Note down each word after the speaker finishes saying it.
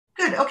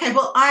Good. Okay.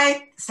 Well,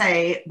 I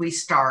say we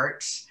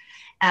start.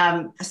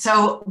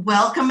 So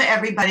welcome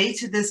everybody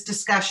to this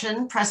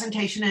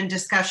presentation and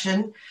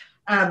discussion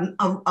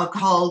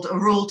called A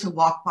Rule to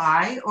Walk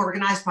By,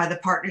 organized by the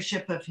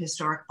Partnership of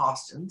Historic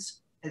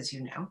Bostons, as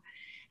you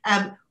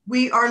know.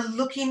 We are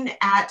looking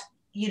at,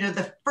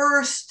 the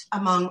first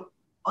among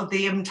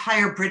the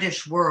entire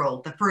British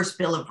world, the first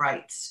Bill of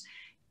Rights,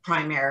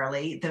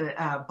 primarily, the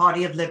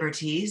body of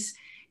liberties.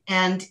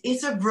 And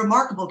it's a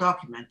remarkable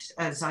document,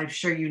 as I'm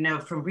sure you know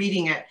from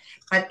reading it,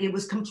 but it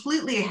was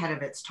completely ahead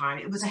of its time.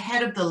 It was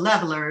ahead of the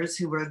levelers,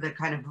 who were the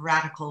kind of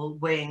radical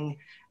wing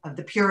of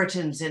the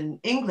Puritans in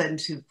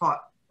England who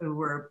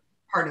were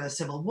part of the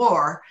Civil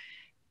War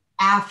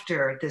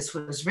after this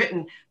was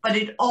written. But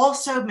it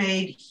also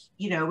made,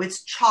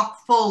 it's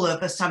chock full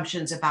of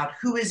assumptions about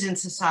who is in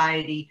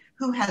society,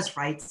 who has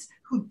rights,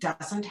 who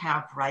doesn't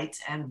have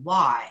rights, and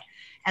why.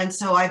 And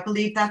so I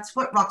believe that's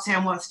what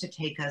Roxanne wants to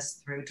take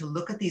us through, to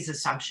look at these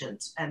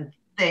assumptions and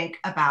think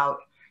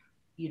about,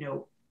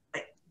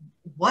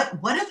 what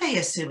are they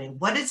assuming?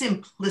 What is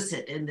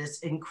implicit in this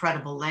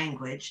incredible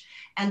language?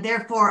 And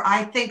therefore,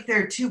 I think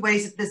there are two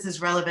ways that this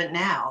is relevant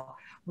now.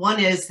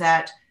 One is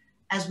that,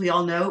 as we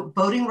all know,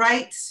 voting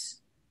rights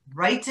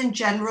in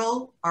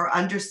general, are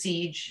under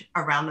siege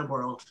around the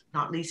world,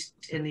 not least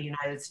in the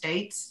United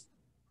States,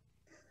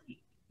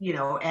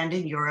 and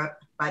in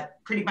Europe, but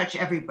pretty much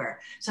everywhere.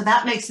 So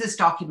that makes this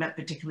document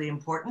particularly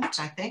important,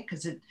 I think,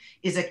 because it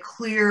is a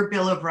clear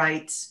Bill of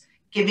Rights,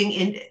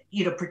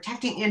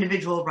 protecting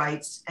individual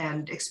rights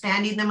and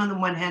expanding them on the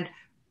one hand,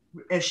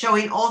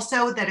 showing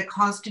also that a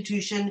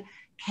constitution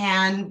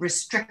can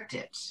restrict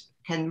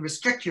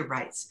your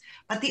rights.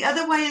 But the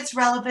other way it's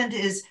relevant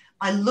is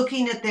by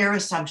looking at their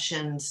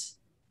assumptions,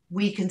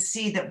 we can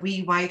see that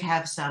we might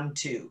have some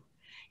too.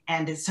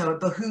 And so it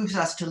behooves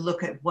us to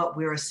look at what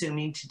we're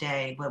assuming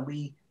today when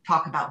we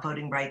talk about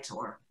voting rights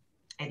or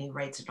any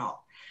rights at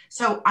all.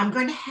 So I'm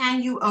going to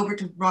hand you over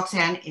to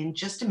Roxanne in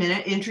just a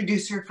minute,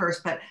 introduce her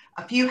first, but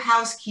a few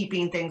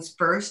housekeeping things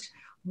first.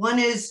 One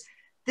is,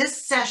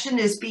 this session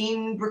is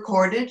being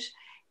recorded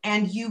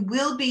and you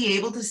will be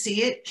able to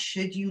see it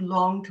should you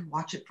long to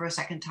watch it for a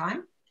second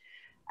time.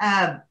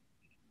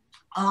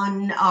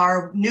 On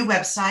our new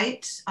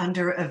website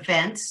under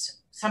events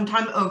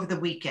sometime over the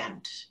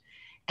weekend.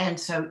 And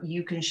so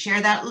you can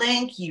share that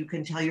link, you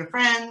can tell your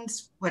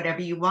friends,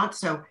 whatever you want.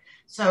 So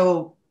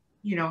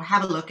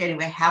have a look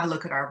anyway, have a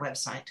look at our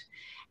website.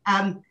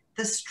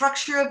 The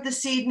structure of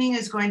this evening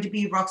is going to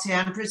be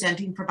Roxanne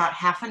presenting for about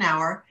half an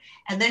hour,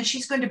 and then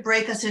she's going to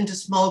break us into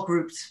small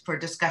groups for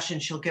discussion.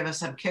 She'll give us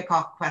some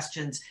kickoff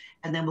questions,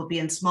 and then we'll be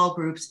in small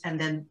groups, and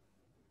then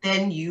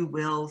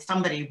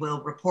somebody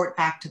will report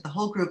back to the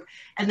whole group,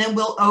 and then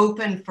we'll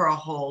open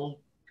for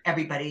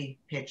everybody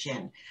pitch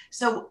in.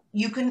 So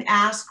you can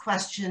ask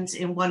questions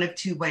in one of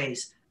two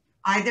ways.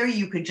 Either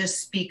you could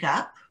just speak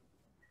up,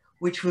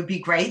 which would be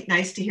great,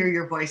 nice to hear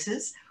your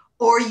voices,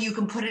 or you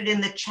can put it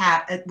in the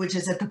chat, which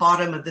is at the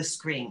bottom of the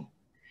screen.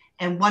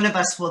 And one of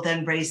us will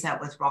then raise that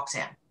with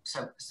Roxanne,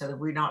 so that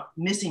we're not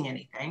missing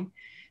anything.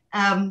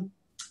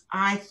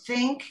 I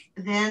think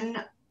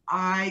then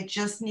I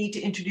just need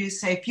to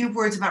say a few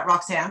words about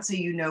Roxanne so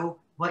you know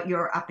what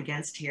you're up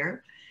against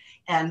here,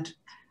 and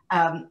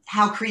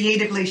how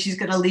creatively she's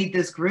going to lead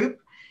this group.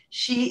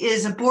 She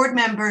is a board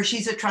member.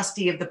 She's a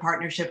trustee of the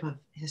Partnership of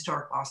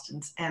Historic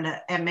Bostons. And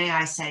may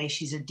I say,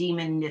 she's a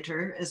demon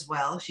knitter as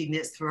well. She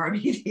knits through our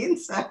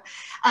meetings.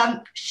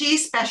 She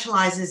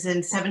specializes in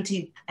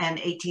 17th and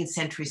 18th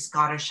century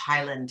Scottish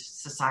Highland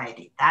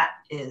society. That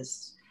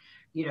is,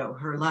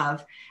 her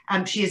love.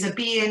 She is a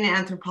BA in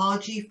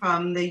anthropology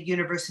from the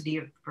University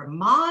of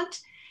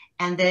Vermont.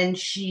 And then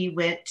she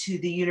went to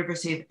the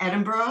University of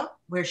Edinburgh,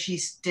 where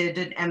she did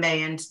an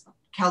MA in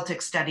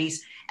Celtic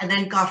studies, and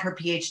then got her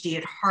PhD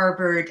at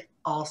Harvard,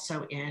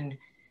 also in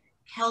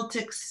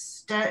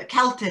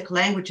Celtic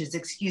languages,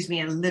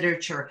 and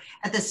literature,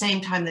 at the same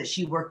time that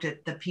she worked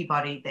at the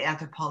Peabody, the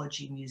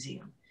Anthropology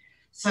Museum.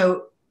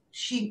 So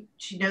she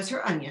knows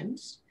her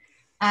onions.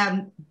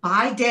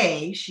 By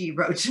day, she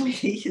wrote to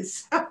me,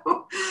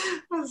 so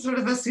sort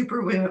of a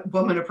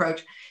superwoman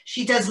approach.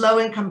 She does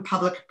low-income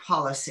public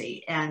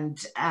policy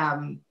and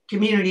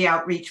community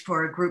outreach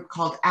for a group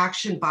called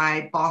Action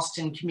by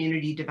Boston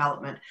Community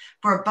Development.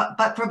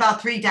 But for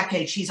about 3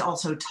 decades, she's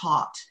also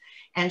taught.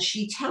 And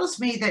she tells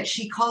me that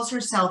she calls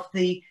herself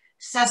the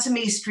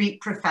Sesame Street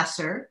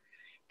professor.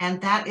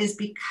 And that is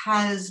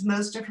because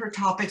most of her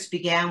topics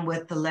began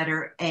with the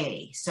letter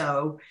A.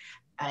 So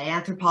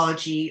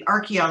anthropology,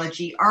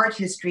 archaeology, art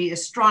history,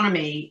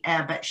 astronomy,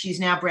 but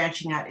she's now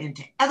branching out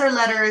into other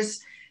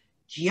letters,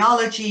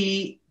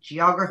 geology,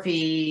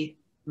 geography,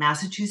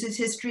 Massachusetts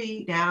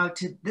history, now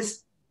to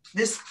this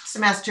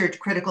semester,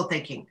 critical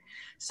thinking.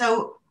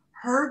 So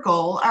her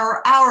goal,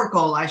 or our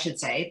goal, I should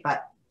say,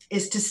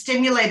 is to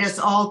stimulate us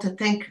all to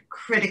think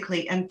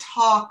critically and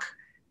talk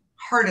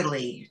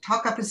heartily,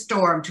 talk up a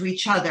storm to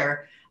each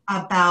other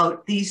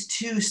about these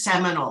two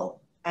seminal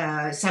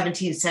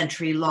 17th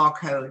century law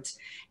codes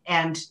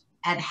and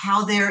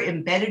how they're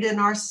embedded in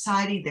our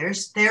society,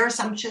 their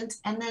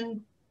assumptions, and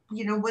then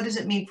you know, what does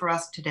it mean for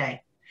us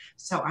today?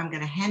 So I'm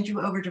going to hand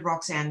you over to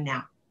Roxanne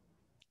now.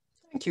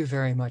 Thank you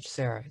very much,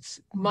 Sarah. It's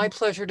my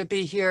pleasure to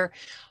be here.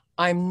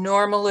 I'm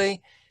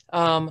normally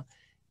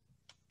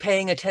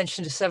paying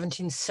attention to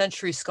 17th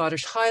century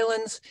Scottish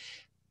Highlands,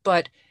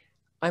 but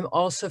I'm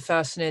also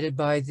fascinated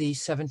by the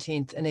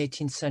 17th and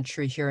 18th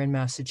century here in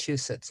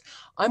Massachusetts.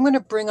 I'm going to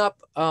bring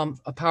up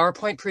a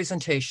PowerPoint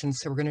presentation.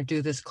 So we're going to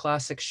do this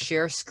classic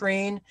share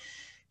screen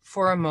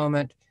for a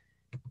moment.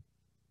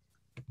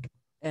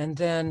 And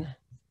then,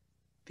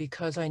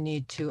 because I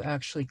need to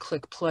actually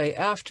click play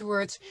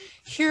afterwards,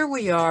 here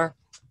we are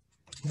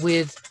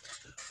with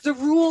the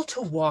rule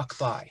to walk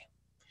by.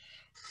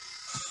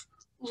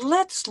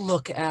 Let's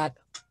look at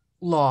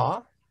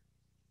law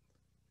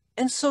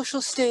and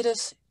social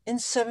status in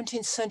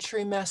 17th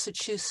century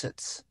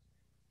Massachusetts.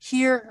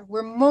 Here,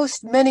 where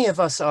many of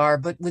us are,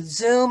 but with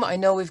Zoom, I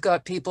know we've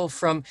got people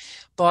from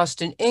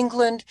Boston,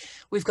 England.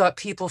 We've got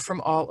people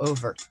from all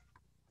over.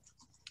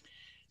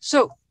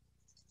 So,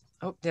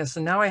 oh, yeah,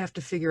 so now I have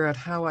to figure out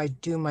how I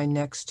do my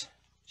next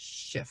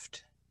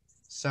shift.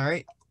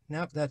 Sorry,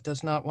 nope, that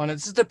does not want to.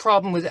 This is the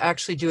problem with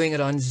actually doing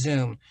it on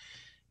Zoom.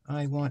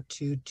 I want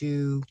to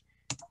do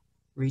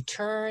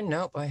return.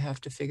 Nope, I have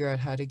to figure out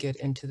how to get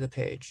into the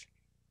page.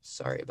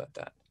 Sorry about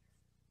that.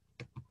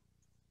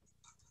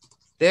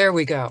 There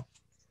we go.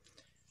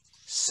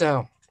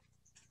 So,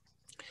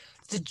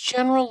 the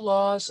general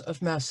laws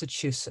of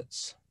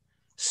Massachusetts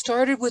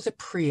started with a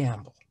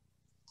preamble.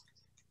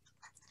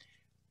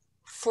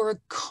 For a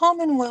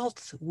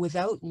commonwealth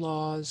without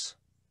laws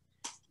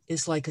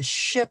is like a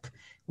ship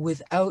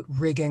without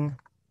rigging.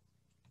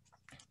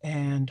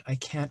 And I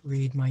can't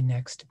read my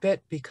next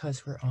bit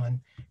because we're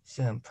on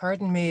Zoom.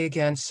 Pardon me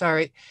again,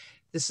 sorry.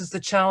 This is the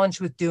challenge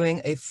with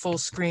doing a full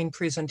screen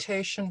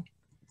presentation.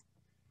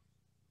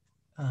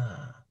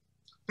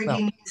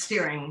 Rigging and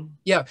steering.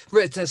 Yeah,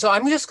 so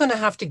I'm just going to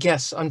have to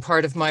guess on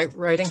part of my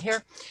writing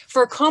here.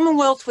 For a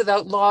commonwealth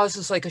without laws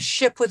is like a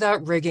ship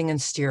without rigging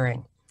and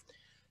steering.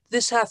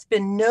 This hath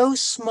been no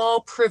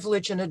small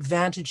privilege and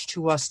advantage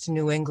to us to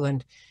New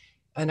England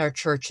and our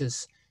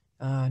churches.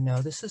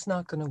 No, this is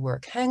not going to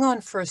work. Hang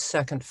on for a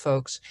second,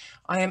 folks.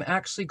 I am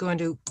actually going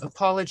to,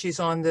 apologies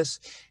on this.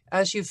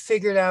 As you've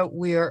figured out,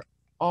 we are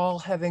all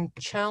having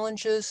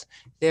challenges.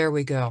 There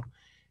we go.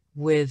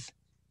 With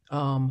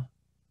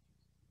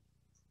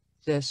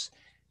this.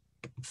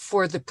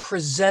 For the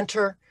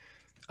presenter,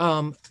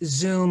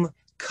 Zoom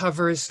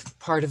covers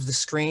part of the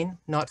screen,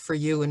 not for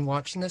you in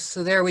watching this.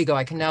 So there we go.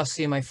 I can now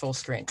see my full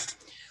screen.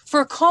 For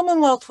a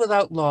commonwealth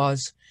without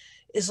laws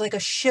is like a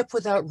ship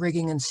without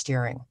rigging and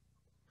steering.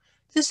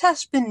 This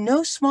has been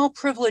no small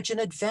privilege and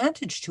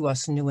advantage to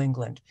us in New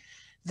England,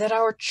 that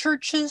our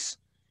churches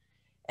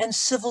and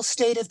civil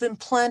state have been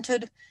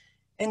planted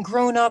and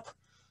grown up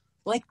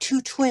like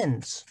two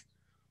twins,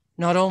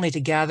 not only to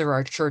gather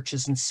our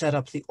churches and set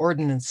up the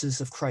ordinances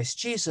of Christ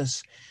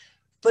Jesus,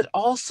 but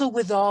also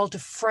withal to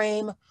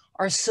frame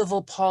our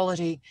civil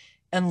polity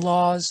and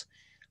laws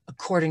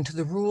according to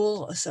the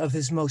rules of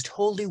his most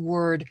holy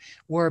word,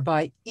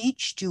 whereby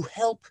each do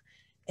help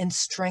and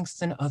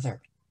strengthen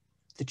other.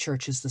 The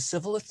church is the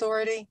civil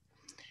authority,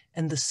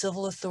 and the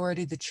civil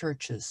authority the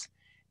churches,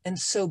 and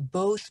so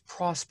both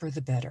prosper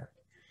the better.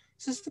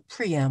 This is the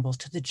preamble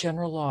to the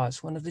general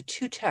laws, one of the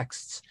two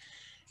texts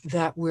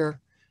that we're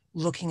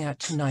looking at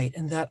tonight,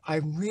 and that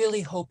I'm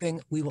really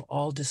hoping we will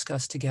all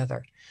discuss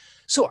together.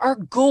 So our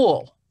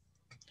goal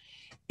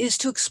is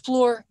to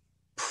explore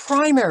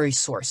primary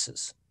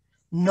sources,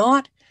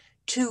 not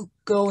to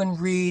go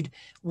and read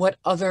what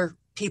other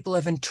people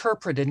have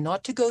interpreted,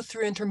 not to go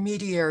through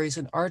intermediaries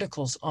and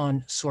articles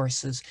on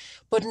sources,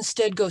 but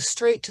instead go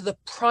straight to the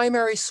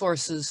primary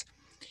sources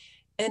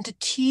and to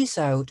tease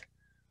out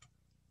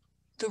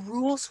the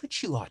rules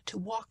which you ought to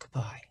walk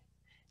by.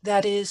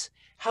 That is,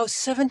 how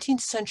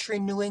 17th century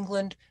New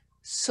England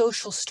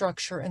social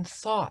structure and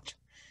thought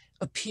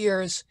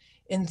appears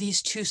in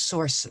these two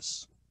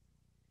sources.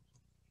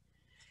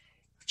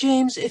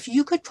 James, if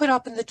you could put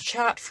up in the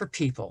chat for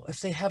people,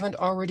 if they haven't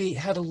already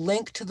had a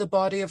link to the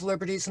Body of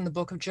Liberties in the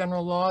Book of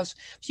General Laws,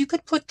 if you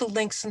could put the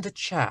links in the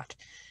chat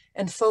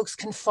and folks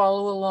can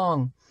follow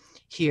along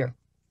here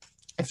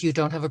if you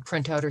don't have a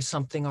printout or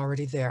something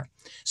already there.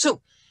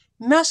 So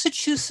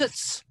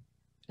Massachusetts,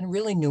 and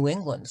really New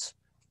England's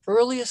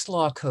earliest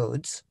law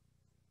codes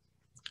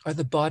are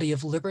the Body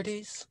of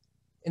Liberties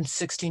in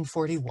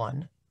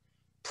 1641,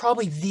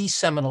 probably the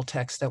seminal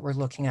text that we're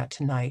looking at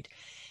tonight,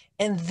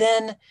 and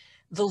then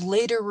the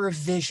later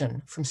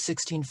revision from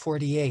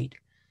 1648,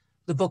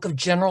 the Book of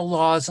General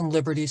Laws and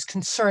Liberties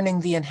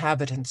concerning the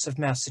inhabitants of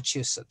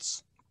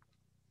Massachusetts.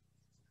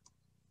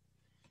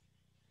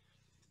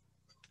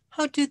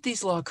 How did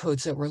these law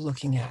codes that we're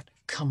looking at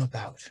come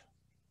about?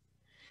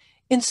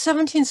 In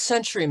 17th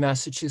century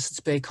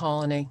Massachusetts Bay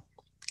Colony,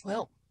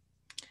 well,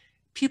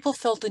 people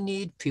felt the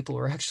need, people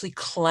were actually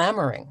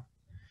clamoring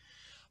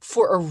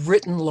for a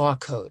written law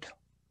code.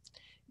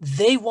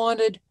 They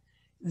wanted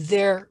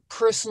their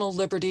personal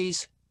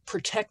liberties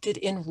protected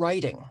in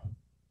writing.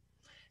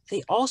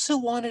 They also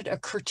wanted a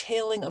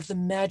curtailing of the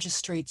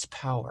magistrate's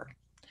power.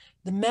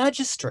 The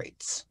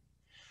magistrates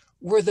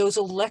were those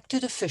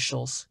elected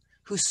officials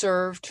who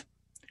served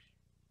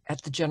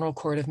at the General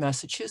Court of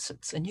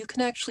Massachusetts. And you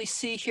can actually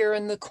see here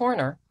in the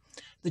corner,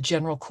 the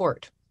General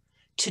Court.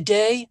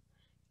 Today,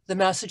 the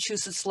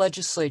Massachusetts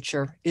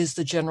legislature is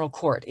the General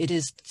Court. It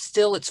is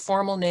still, its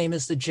formal name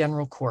is the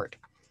General Court.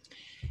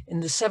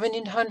 In the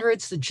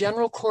 1700s, the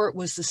General Court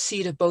was the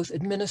seat of both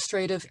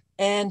administrative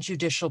and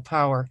judicial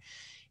power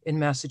in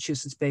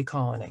Massachusetts Bay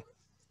Colony.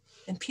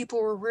 And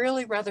people were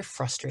really rather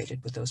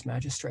frustrated with those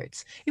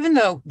magistrates, even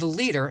though the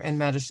leader and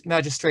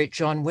magistrate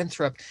John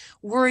Winthrop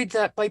worried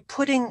that by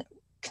putting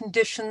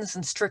conditions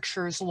and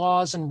strictures,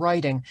 laws in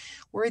writing,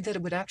 worried that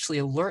it would actually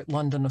alert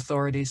London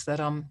authorities that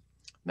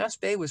Mass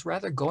Bay was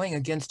rather going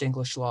against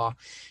English law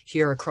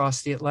here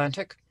across the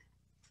Atlantic.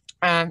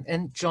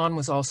 And John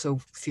was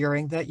also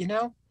fearing that,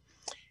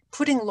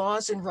 putting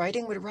laws in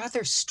writing would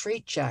rather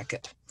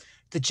straitjacket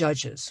the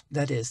judges,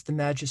 that is, the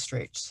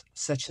magistrates,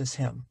 such as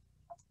him.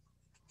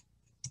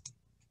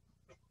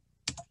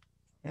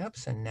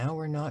 Oops, and now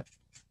we're not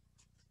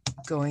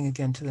going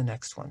again to the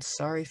next one.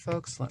 Sorry,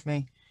 folks,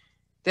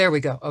 there we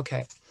go,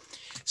 okay.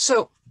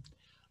 So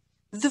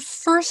the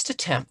first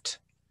attempt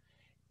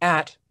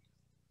at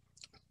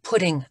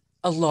putting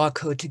a law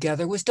code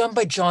together was done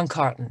by John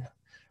Cotton.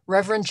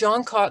 Reverend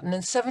John Cotton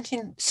in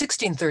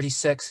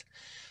 1636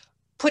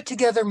 put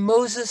together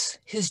Moses,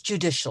 his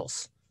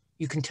judicials.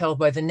 You can tell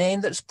by the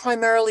name that it's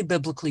primarily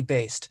biblically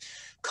based.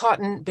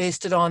 Cotton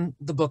based it on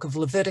the book of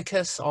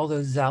Leviticus, all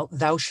those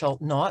thou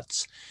shalt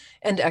nots,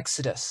 and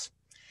Exodus.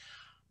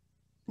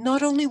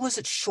 Not only was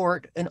it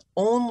short and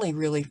only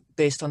really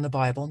based on the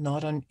Bible,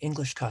 not on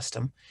English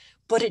custom,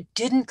 but it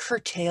didn't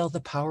curtail the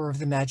power of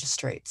the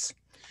magistrates.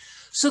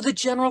 So the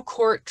General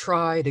Court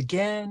tried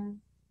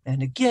again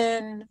and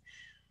again.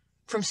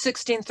 From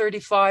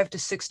 1635 to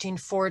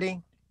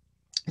 1640,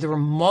 there were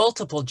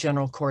multiple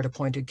General Court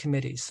appointed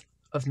committees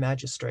of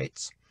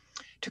magistrates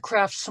to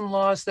craft some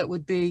laws that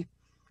would be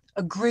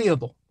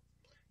agreeable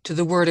to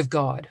the Word of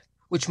God,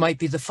 which might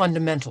be the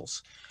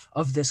fundamentals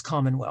of this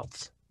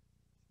Commonwealth.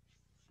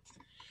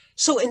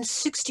 So in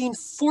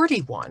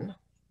 1641,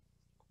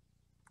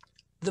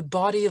 the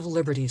Body of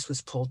Liberties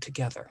was pulled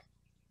together.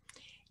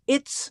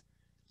 It's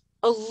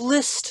a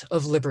list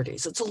of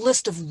liberties. It's a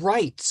list of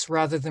rights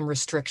rather than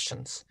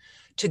restrictions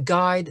to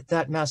guide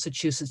that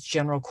Massachusetts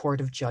General Court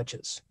of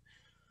Judges.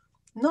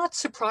 Not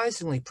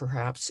surprisingly,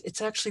 perhaps,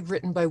 it's actually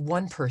written by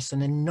one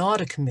person and not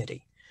a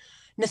committee.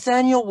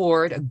 Nathaniel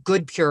Ward, a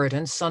good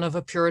Puritan, son of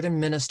a Puritan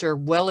minister,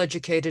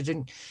 well-educated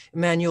in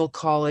Emmanuel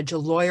College, a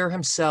lawyer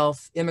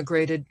himself,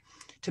 immigrated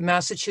to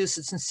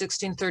Massachusetts in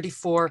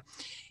 1634.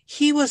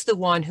 He was the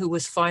one who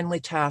was finally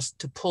tasked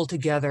to pull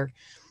together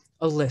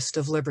a list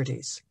of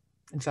liberties.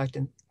 In fact,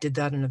 and did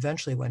that and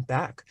eventually went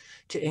back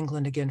to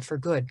England again for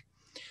good.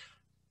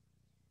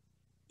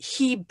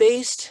 He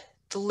based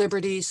the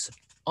liberties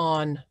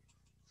on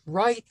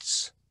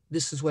rights.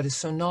 This is what is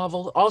so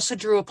novel. Also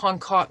drew upon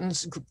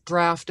Cotton's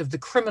draft of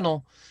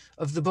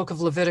the book of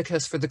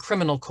Leviticus for the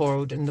criminal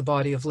code in the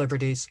Body of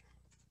Liberties.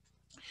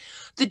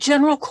 The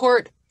General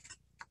Court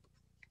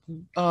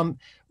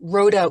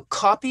wrote out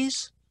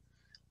copies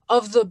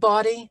of the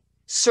body,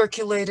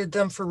 circulated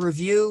them for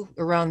review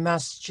around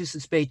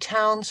Massachusetts Bay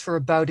towns for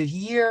about a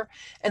year.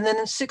 And then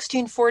in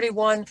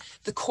 1641,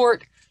 the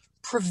court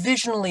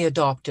provisionally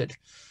adopted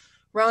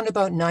around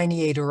about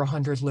 98 or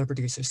 100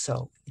 liberties or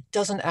so. It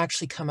doesn't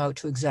actually come out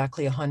to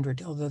exactly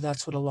 100, although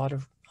that's what a lot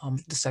of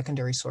the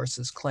secondary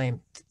sources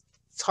claim.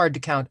 It's hard to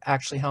count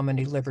actually how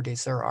many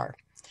liberties there are.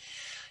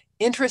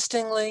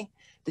 Interestingly,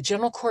 the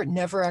General Court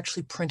never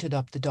actually printed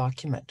up the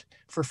document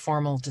for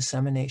formal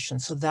dissemination.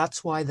 So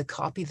that's why the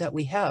copy that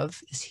we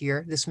have is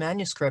here, this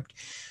manuscript,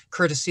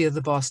 courtesy of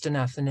the Boston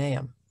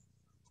Athenaeum.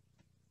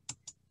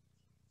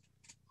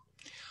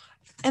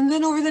 And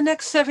then over the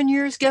next 7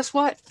 years, guess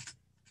what?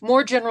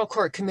 More General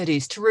Court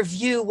committees to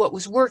review what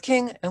was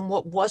working and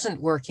what wasn't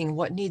working,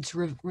 what needed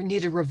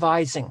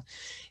revising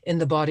in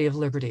the Body of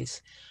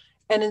Liberties.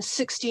 And in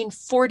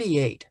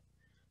 1648,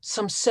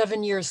 some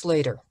 7 years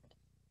later,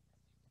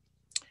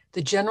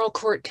 the General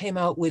Court came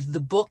out with the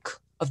Book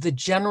of the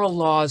General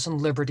Laws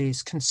and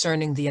Liberties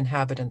concerning the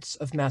inhabitants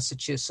of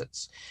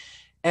Massachusetts.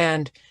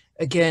 And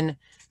again,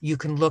 you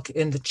can look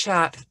in the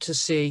chat to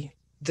see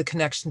the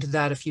connection to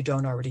that if you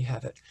don't already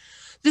have it.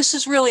 This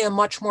is really a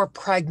much more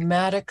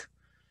pragmatic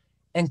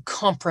and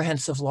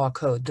comprehensive law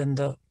code than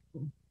the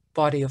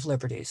Body of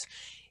Liberties.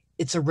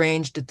 It's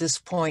arranged at this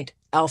point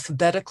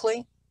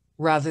alphabetically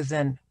rather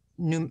than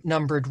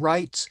numbered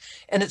rights,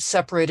 and it's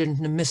separated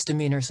into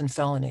misdemeanors and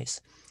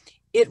felonies.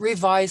 It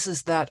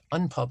revises that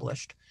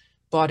unpublished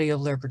Body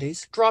of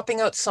Liberties, dropping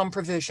out some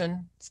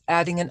provisions,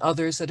 adding in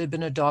others that had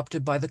been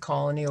adopted by the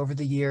colony over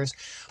the years,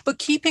 but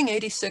keeping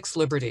 86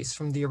 liberties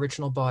from the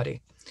original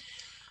body.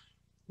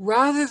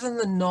 Rather than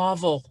the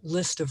novel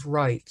list of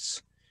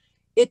rights,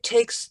 it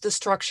takes the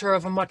structure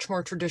of a much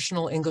more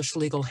traditional English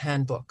legal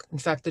handbook. In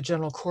fact, the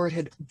General Court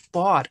had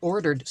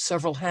ordered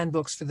several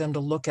handbooks for them to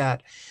look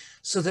at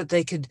so that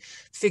they could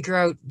figure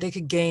out, they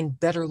could gain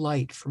better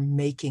light from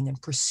making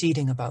and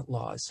proceeding about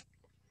laws.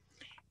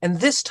 And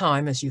this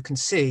time, as you can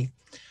see,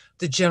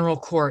 the General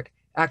Court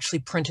actually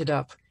printed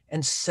up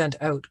and sent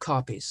out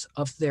copies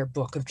of their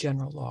Book of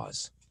General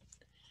Laws.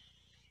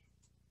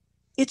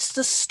 It's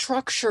the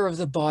structure of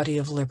the body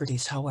of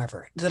liberties,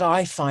 however, that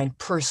I find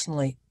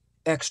personally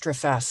extra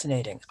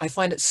fascinating. I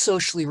find it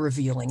socially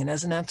revealing. And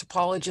as an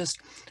anthropologist,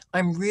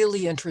 I'm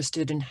really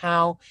interested in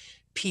how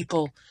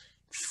people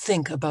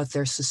think about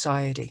their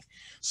society.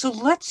 So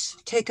let's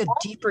take a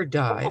deeper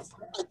dive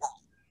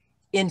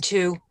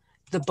into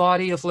the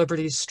body of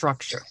liberties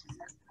structure.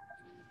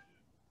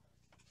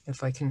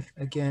 If I can,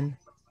 again,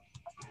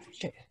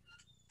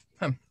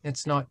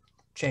 it's not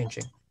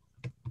changing.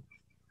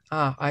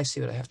 I see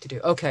what I have to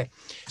do. Okay,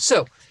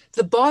 so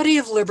the body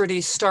of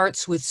liberties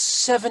starts with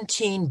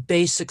 17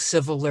 basic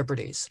civil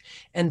liberties.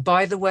 And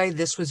by the way,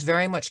 this was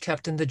very much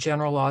kept in the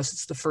general laws.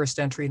 It's the first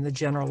entry in the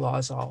general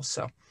laws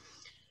also.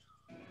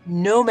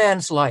 No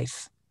man's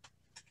life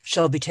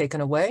shall be taken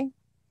away.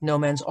 No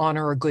man's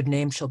honor or good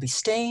name shall be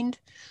stained.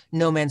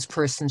 No man's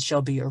person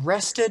shall be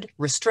arrested,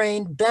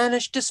 restrained,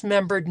 banished,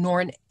 dismembered,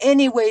 nor in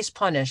any ways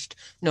punished.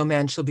 No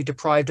man shall be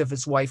deprived of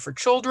his wife or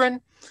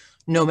children.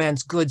 No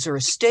man's goods or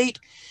estate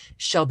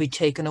shall be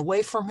taken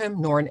away from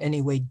him, nor in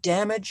any way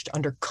damaged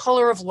under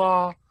color of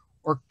law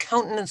or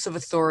countenance of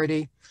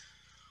authority,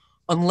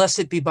 unless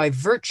it be by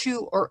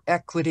virtue or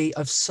equity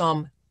of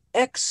some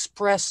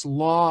express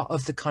law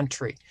of the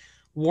country,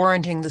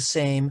 warranting the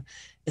same,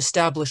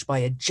 established by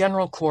a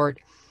general court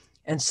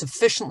and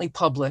sufficiently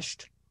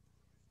published,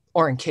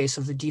 or in case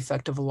of the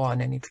defect of a law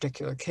in any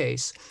particular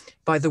case,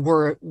 by the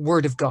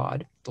word of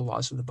God, the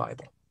laws of the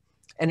Bible.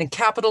 And in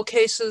capital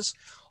cases,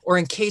 or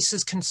in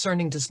cases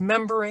concerning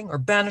dismembering or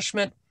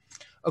banishment,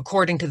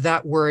 according to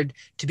that word,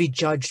 to be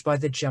judged by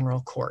the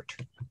general court.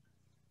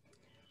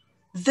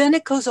 Then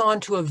it goes on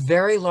to a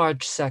very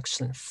large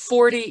section,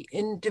 40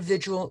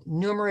 individual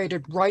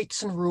enumerated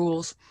rights and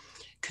rules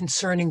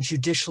concerning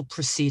judicial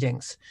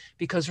proceedings.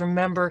 Because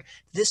remember,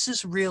 this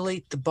is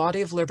really, the body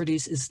of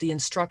liberties is the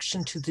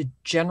instruction to the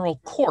general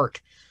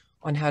court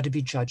on how to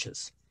be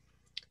judges.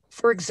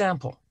 For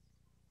example,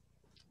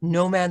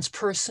 no man's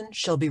person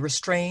shall be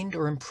restrained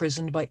or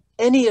imprisoned by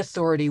any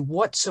authority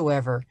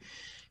whatsoever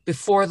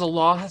before the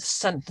law hath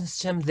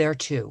sentenced him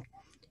thereto,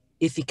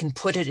 if he can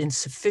put it in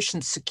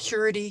sufficient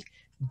security,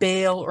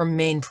 bail, or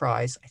main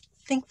price. I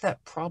think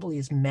that probably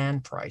is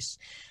man price,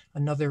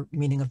 another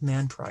meaning of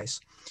man price,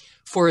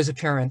 for his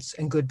appearance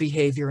and good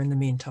behavior in the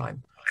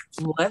meantime,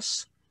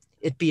 unless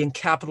it be in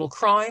capital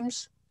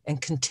crimes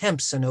and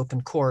contempts in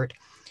open court,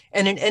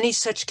 and in any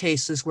such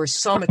cases where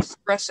some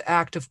express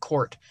act of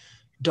court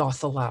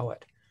doth allow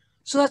it.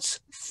 So that's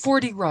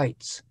 40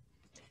 rights.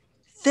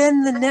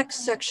 Then the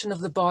next section of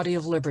the body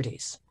of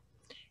liberties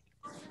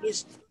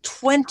is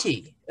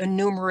 20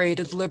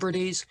 enumerated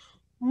liberties,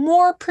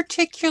 more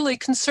particularly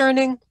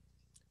concerning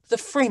the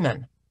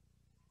freemen.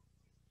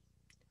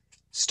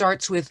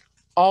 Starts with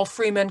all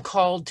freemen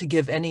called to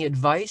give any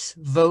advice,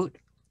 vote,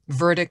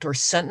 verdict, or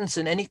sentence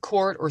in any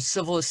court or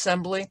civil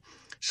assembly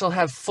shall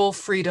have full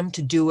freedom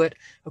to do it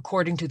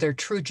according to their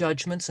true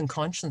judgments and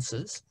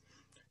consciences,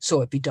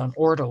 so it be done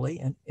orderly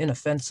and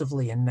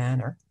inoffensively in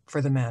manner,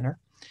 for the manner.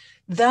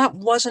 That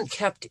wasn't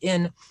kept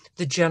in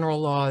the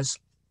general laws,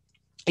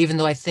 even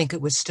though I think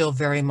it was still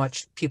very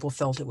much, people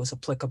felt it was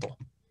applicable.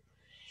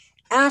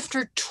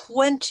 After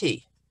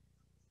 20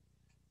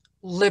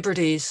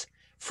 liberties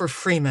for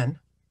freemen,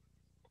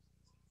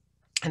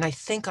 and I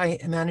think I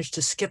managed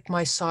to skip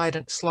my slide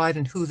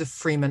and who the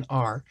freemen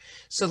are.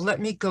 So let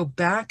me go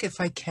back if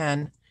I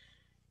can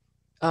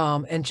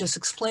and just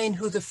explain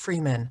who the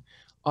freemen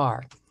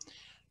are.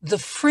 The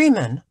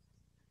freemen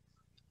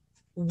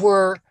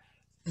were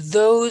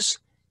those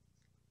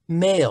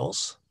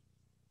males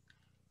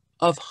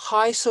of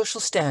high social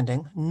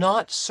standing,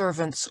 not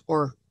servants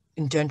or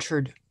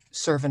indentured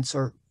servants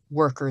or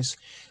workers,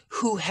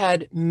 who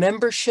had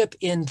membership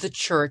in the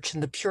church,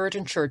 in the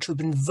Puritan church, who'd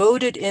been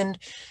voted in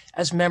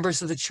as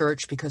members of the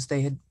church because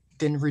they had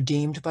been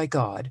redeemed by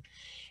God,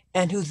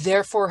 and who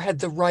therefore had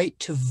the right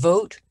to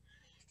vote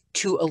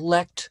to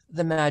elect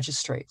the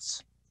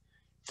magistrates.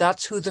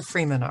 That's who the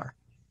freemen are.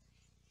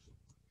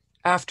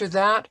 After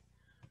that,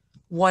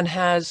 one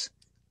has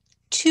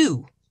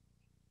 2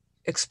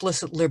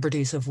 explicit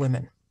liberties of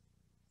women,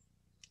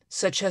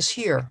 such as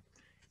here,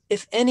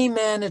 if any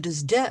man at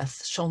his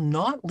death shall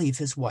not leave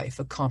his wife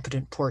a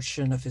competent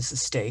portion of his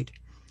estate,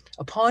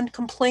 upon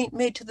complaint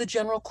made to the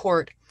general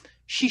court,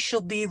 she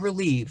shall be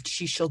relieved,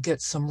 she shall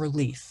get some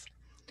relief.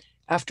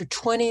 After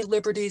 20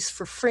 liberties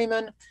for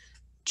freemen,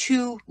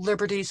 2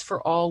 liberties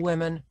for all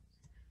women,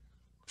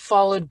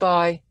 followed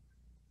by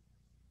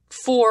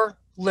 4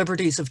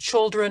 liberties of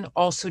children,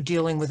 also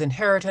dealing with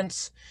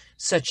inheritance,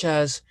 such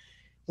as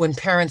when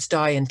parents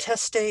die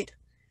intestate,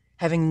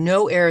 having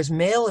no heirs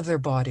male of their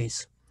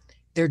bodies,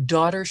 their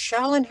daughters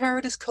shall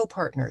inherit as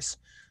co-partners,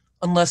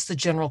 unless the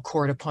general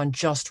court upon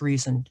just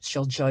reason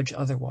shall judge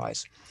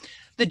otherwise.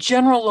 The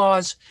general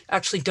laws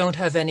actually don't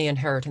have any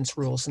inheritance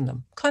rules in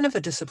them. Kind of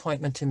a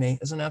disappointment to me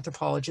as an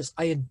anthropologist.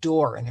 I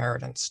adore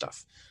inheritance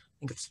stuff. I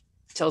think it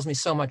tells me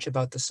so much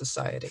about the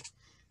society.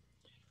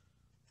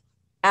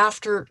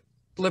 After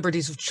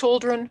liberties of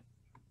children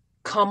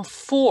come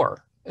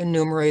 4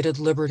 enumerated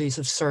liberties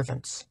of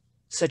servants,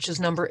 such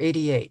as number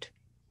 88,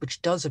 which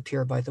does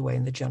appear, by the way,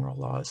 in the general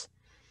laws.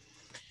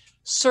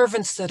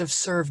 Servants that have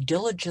served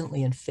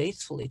diligently and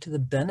faithfully to the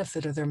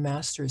benefit of their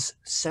masters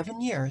 7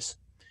 years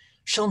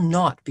shall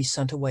not be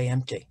sent away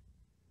empty.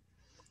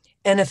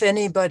 And if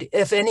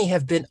any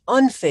have been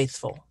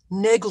unfaithful,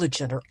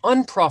 negligent, or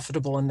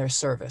unprofitable in their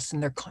service, in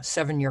their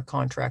 7-year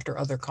contract or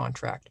other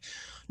contract,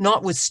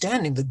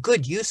 notwithstanding the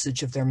good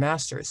usage of their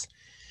masters,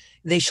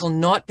 they shall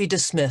not be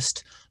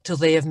dismissed till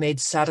they have made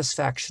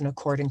satisfaction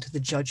according to the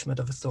judgment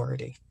of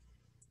authority.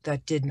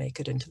 That did make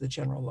it into the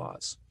general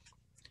laws.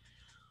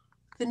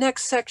 The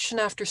next section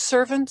after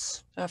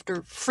servants,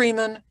 after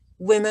freemen,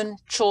 women,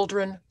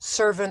 children,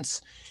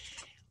 servants,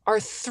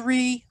 are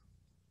 3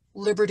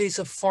 liberties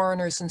of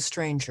foreigners and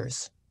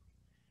strangers.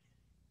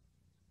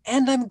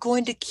 And I'm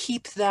going to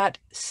keep that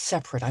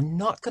separate. I'm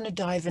not going to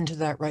dive into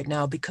that right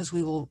now because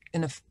we will,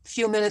 in a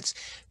few minutes,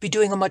 be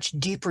doing a much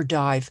deeper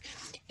dive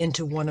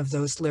into one of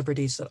those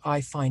liberties that I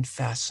find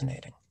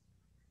fascinating.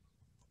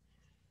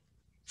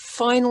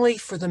 Finally,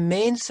 for the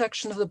main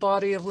section of the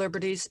body of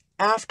liberties,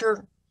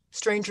 after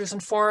strangers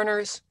and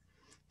foreigners,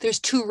 there's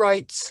 2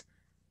 rights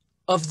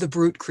of the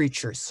brute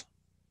creatures.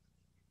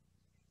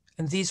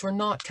 And these were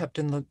not kept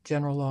in the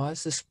general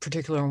laws. This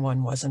particular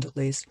one wasn't, at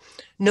least.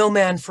 No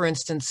man, for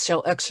instance,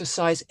 shall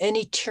exercise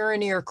any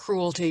tyranny or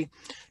cruelty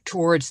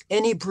towards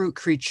any brute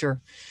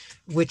creature,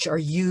 which are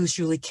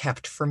usually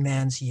kept for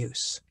man's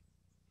use.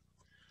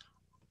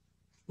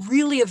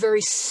 Really a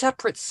very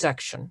separate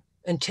section,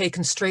 and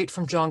taken straight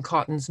from John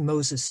Cotton's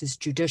Moses'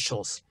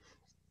 Judicials,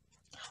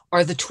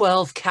 are the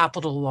 12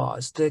 capital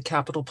laws, the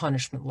capital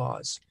punishment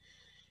laws.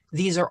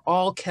 These are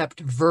all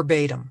kept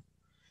verbatim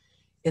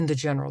in the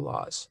general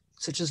laws,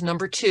 such as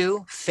number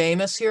 2,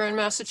 famous here in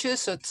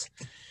Massachusetts.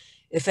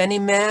 If any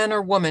man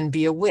or woman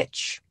be a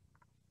witch,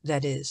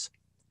 that is,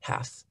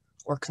 hath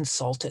or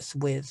consulteth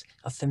with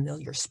a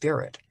familiar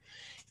spirit,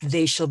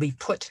 they shall be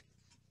put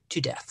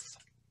to death.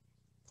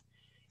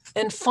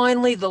 And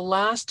finally, the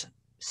last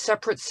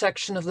separate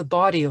section of the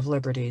body of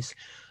liberties.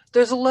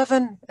 There's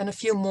 11 and a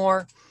few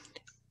more,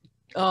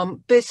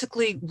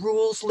 basically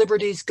rules,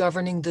 liberties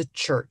governing the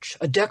church,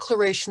 a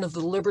declaration of the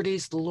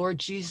liberties the Lord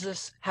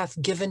Jesus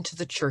hath given to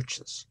the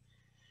churches.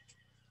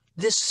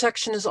 This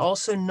section is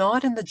also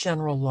not in the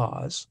general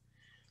laws,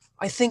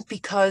 I think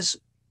because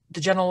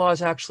the general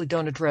laws actually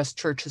don't address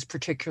churches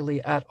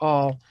particularly at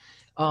all.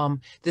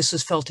 This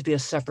is felt to be a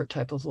separate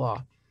type of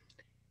law.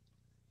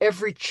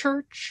 Every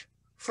church,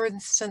 for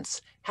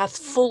instance, hath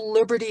full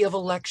liberty of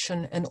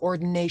election and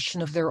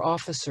ordination of their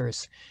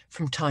officers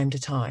from time to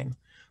time,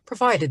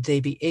 provided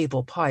they be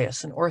able,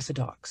 pious, and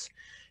orthodox.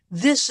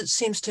 This, it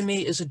seems to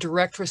me, is a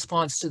direct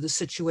response to the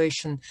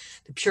situation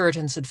the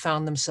Puritans had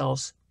found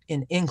themselves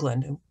in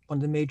England, and one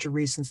of the major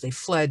reasons they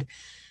fled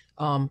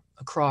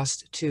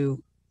across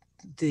to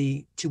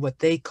what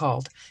they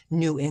called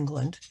New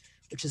England,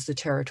 which is the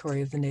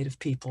territory of the native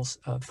peoples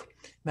of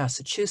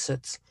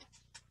Massachusetts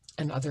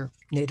and other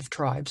native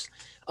tribes.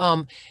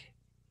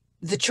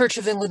 The Church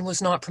of England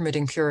was not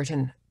permitting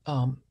Puritan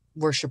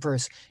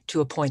worshippers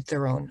to appoint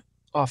their own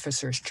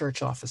officers,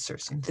 church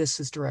officers, and this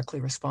is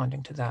directly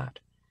responding to that.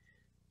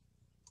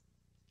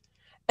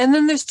 And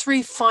then there's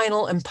 3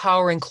 final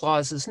empowering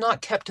clauses,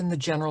 not kept in the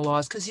general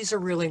laws, because these are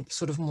really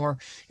sort of more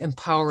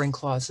empowering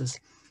clauses.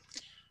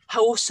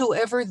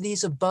 Howsoever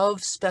these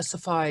above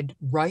specified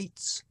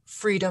rights,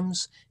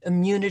 freedoms,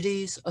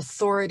 immunities,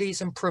 authorities,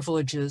 and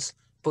privileges,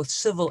 both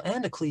civil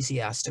and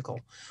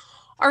ecclesiastical,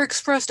 are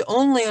expressed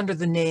only under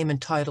the name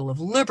and title of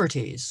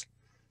liberties,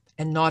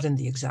 and not in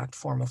the exact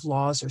form of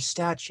laws or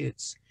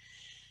statutes,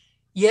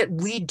 yet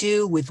we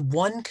do with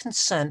one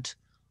consent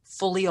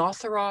fully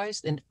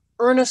authorize and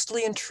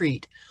earnestly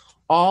entreat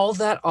all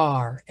that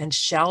are and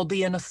shall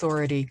be in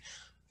authority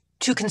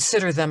to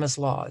consider them as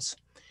laws,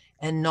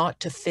 and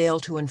not to fail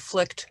to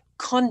inflict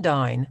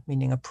condign,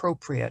 meaning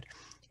appropriate,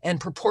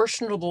 and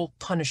proportionable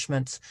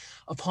punishments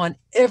upon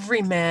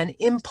every man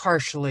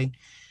impartially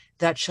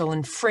that shall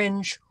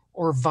infringe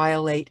or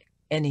violate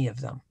any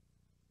of them.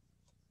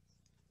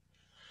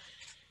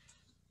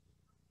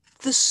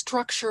 The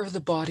structure of the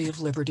body of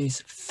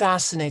liberties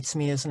fascinates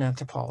me as an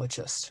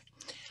anthropologist.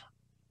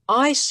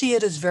 I see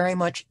it as very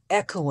much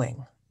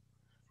echoing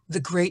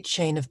the great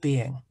chain of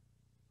being.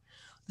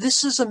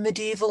 This is a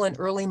medieval and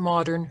early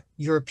modern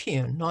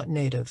European, not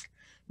native,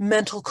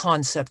 mental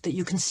concept that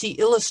you can see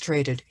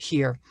illustrated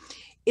here.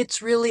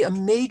 It's really a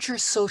major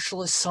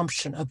social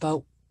assumption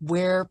about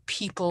where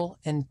people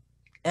and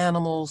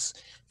animals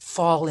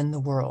fall in the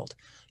world.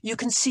 You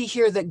can see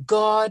here that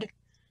God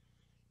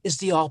is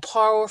the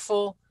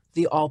all-powerful,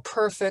 the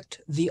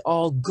all-perfect, the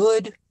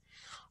all-good.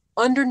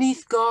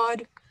 Underneath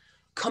God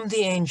come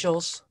the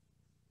angels.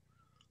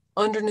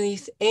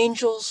 Underneath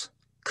angels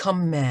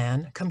come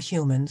man, come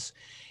humans.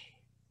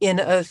 In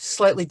a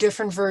slightly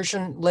different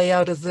version,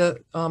 layout of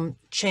the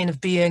chain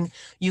of being,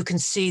 you can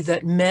see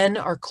that men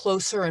are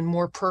closer and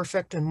more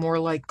perfect and more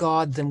like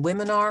God than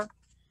women are.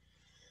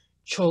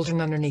 Children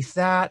underneath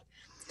that.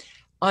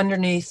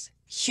 Underneath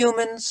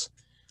humans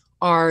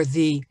are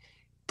the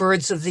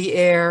birds of the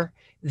air,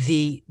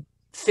 the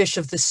fish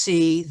of the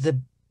sea, the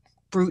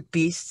brute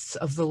beasts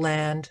of the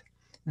land.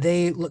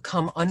 They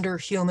come under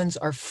humans,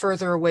 are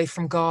further away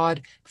from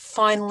God.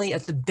 Finally,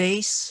 at the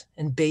base,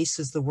 and base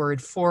is the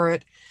word for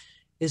it,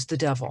 is the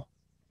devil.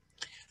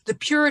 The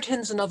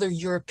Puritans and other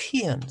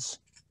Europeans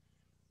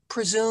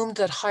presumed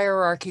that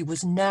hierarchy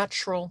was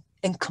natural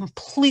and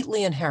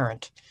completely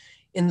inherent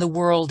in the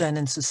world and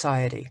in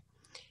society.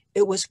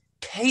 It was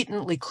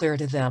patently clear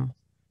to them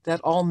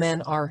that all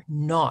men are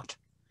not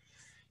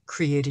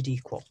created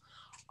equal.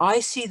 I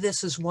see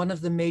this as one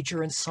of the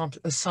major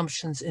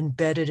assumptions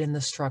embedded in the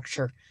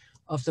structure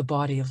of the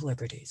body of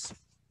liberties.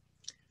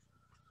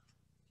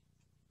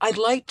 I'd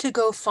like to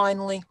go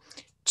finally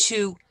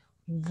to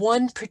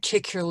one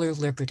particular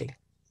liberty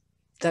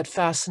that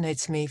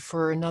fascinates me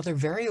for another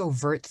very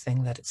overt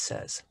thing that it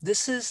says.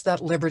 This is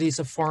that liberties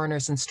of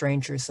foreigners and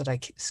strangers that I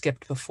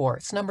skipped before.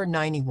 It's number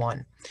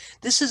 91.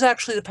 This is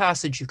actually the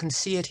passage, you can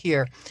see it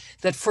here,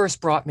 that first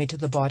brought me to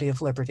the body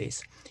of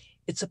liberties.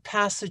 It's a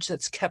passage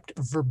that's kept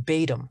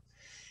verbatim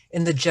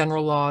in the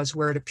general laws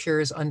where it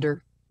appears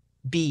under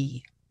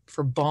B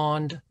for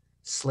bond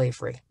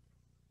slavery.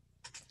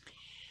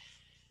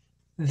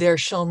 There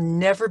shall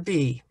never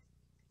be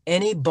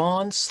any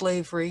bond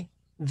slavery,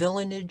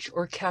 villanage,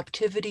 or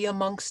captivity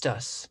amongst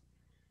us,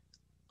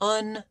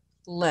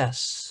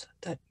 unless,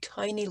 that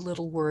tiny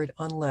little word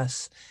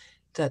unless,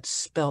 that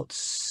spelt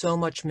so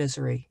much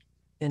misery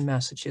in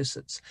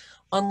Massachusetts,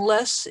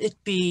 unless it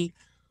be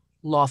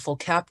lawful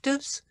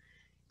captives,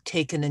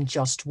 taken in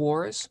just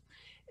wars,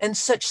 and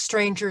such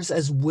strangers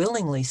as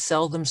willingly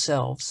sell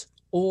themselves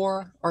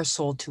or are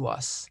sold to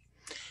us.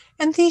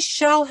 And these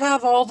shall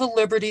have all the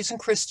liberties and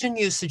Christian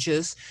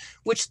usages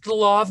which the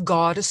law of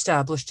God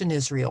established in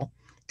Israel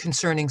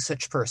concerning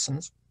such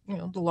persons.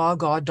 The law of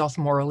God doth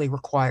morally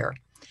require.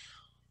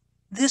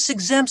 This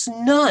exempts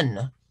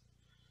none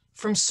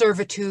from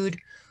servitude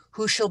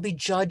who shall be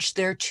judged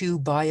thereto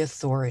by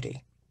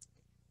authority.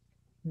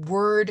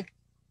 Word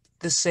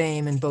the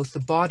same in both the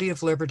body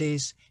of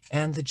liberties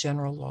and the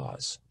general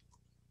laws.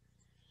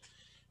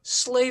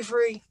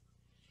 Slavery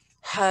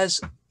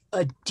has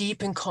a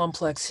deep and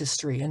complex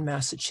history in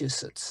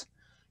Massachusetts.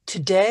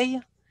 Today,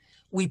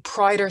 we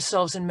pride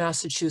ourselves in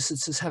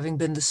Massachusetts as having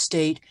been the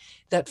state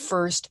that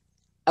first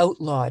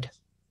outlawed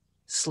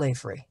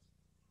slavery.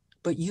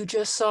 But you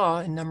just saw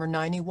in number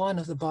 91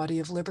 of the Body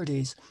of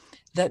Liberties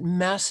that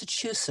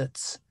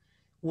Massachusetts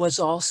was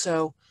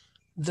also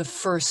the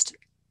first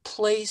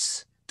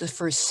place, the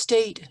first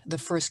state, the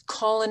first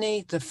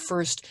colony, the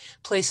first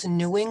place in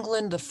New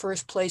England, the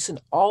first place in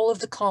all of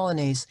the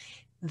colonies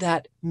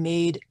that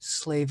made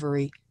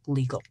slavery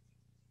legal.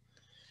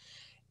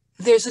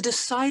 There's a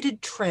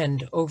decided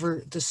trend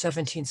over the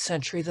 17th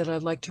century that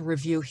I'd like to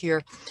review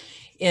here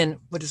in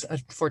what is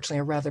unfortunately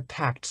a rather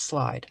packed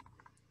slide.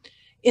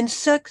 In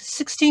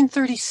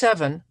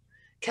 1637,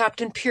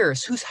 Captain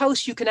Pierce, whose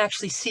house you can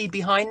actually see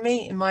behind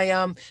me, in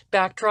my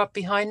backdrop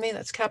behind me,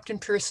 that's Captain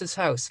Pierce's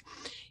house.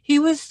 He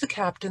was the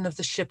captain of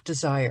the ship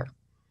Desire,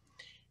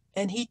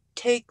 and he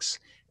takes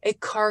a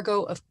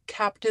cargo of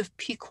captive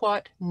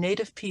Pequot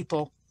native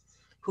people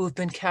who have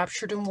been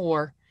captured in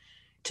war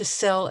to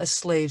sell as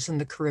slaves in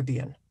the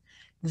Caribbean.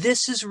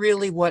 This is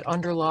really what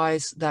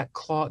underlies that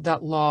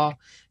law,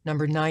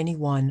 number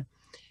 91,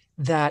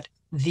 that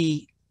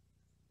the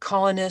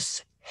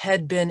colonists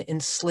had been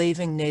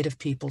enslaving native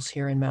peoples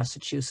here in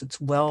Massachusetts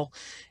well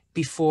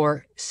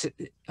before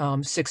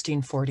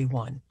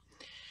 1641.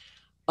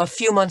 A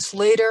few months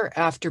later,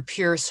 after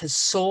Pierce has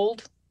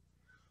sold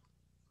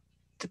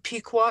the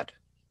Pequot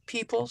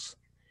peoples,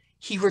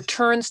 he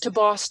returns to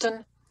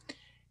Boston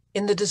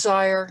in the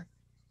Desire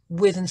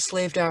with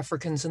enslaved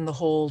Africans in the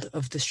hold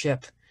of the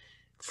ship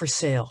for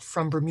sale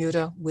from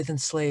Bermuda with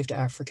enslaved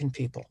African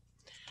people.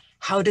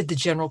 How did the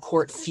General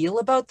Court feel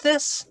about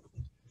this?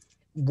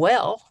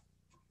 Well,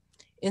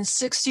 in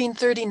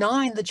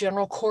 1639, the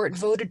General Court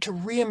voted to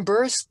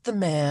reimburse the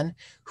man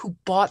who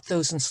bought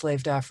those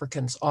enslaved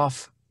Africans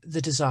off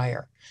the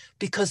Desire,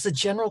 because the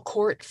General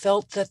Court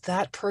felt that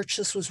that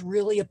purchase was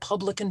really a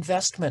public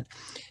investment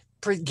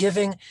for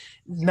giving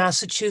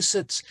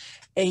Massachusetts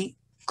a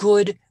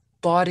good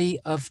body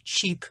of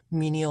cheap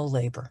menial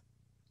labor.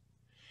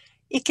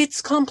 It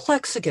gets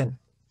complex again.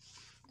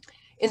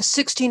 In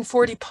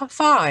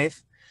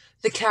 1645,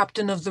 the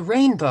captain of the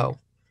Rainbow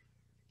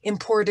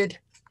imported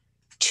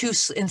 2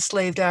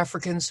 enslaved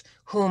Africans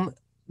whom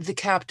the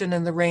captain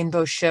and the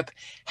Rainbow ship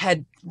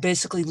had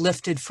basically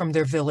lifted from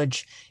their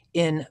village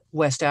in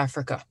West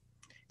Africa.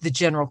 The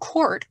General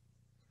Court,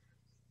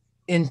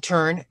 in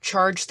turn,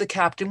 charged the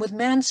captain with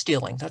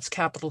man-stealing. That's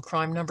capital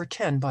crime number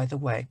 10, by the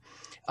way.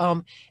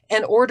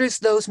 And orders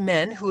those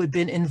men who had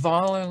been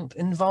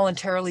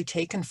involuntarily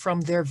taken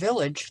from their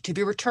village to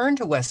be returned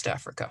to West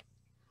Africa.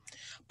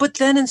 But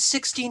then in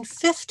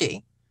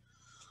 1650,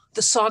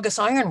 the Saugus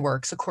Iron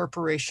Works, a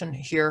corporation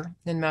here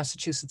in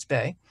Massachusetts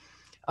Bay,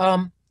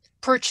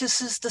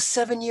 purchases the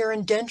 7-year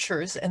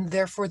indentures and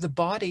therefore the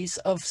bodies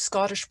of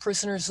Scottish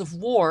prisoners of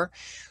war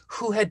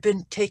who had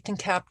been taken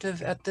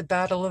captive at the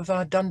Battle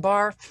of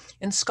Dunbar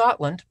in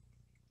Scotland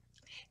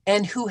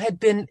and who had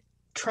been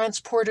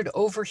transported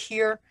over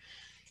here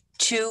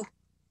to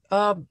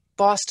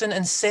Boston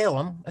and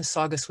Salem, as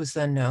Saugus was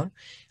then known,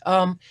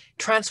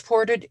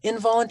 transported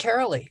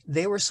involuntarily.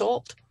 They were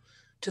sold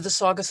to the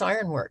Saugus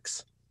Iron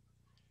Works.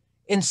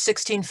 In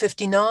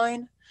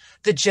 1659,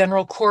 the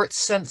General Court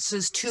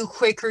sentences 2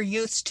 Quaker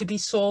youths to be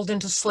sold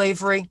into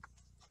slavery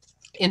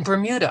in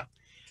Bermuda.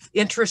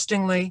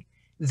 Interestingly,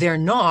 they're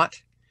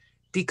not,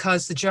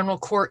 because the General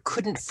Court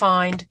couldn't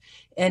find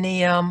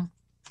any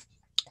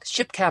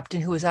ship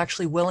captain who was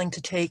actually willing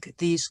to take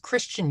these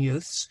Christian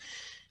youths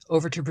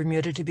over to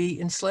Bermuda to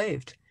be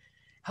enslaved.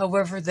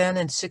 However, then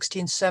in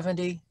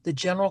 1670, the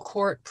General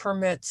Court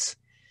permits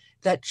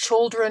that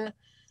children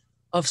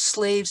of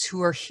slaves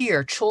who are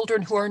here,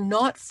 children who are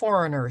not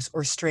foreigners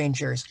or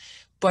strangers,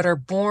 but are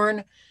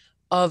born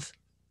of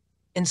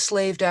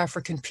enslaved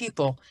African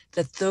people,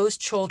 that those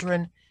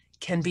children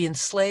can be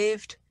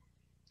enslaved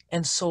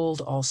and sold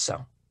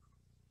also.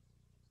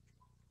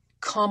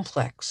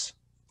 Complex.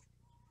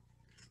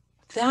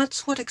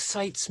 That's what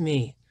excites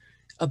me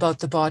about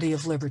the body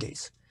of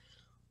Liberties.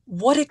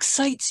 What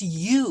excites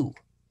you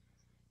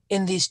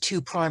in these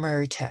 2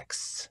 primary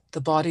texts, the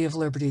body of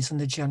Liberties and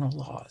the general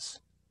laws?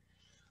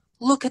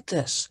 Look at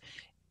this,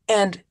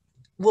 and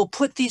we'll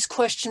put these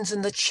questions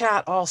in the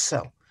chat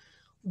also.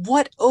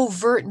 What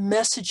overt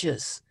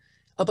messages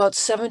about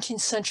 17th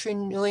century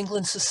New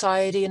England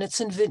society and its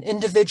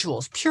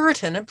individuals,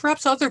 Puritan and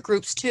perhaps other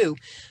groups too,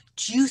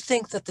 do you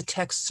think that the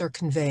texts are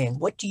conveying?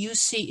 What do you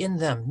see in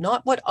them?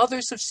 Not what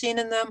others have seen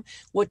in them,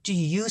 what do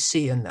you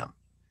see in them?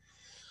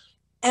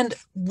 And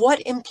what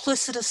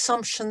implicit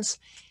assumptions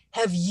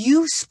have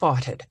you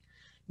spotted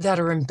that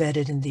are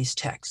embedded in these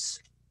texts?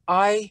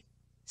 I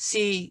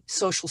see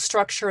social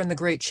structure and the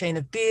great chain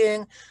of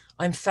being.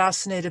 I'm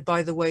fascinated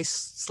by the way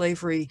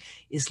slavery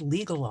is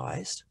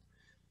legalized.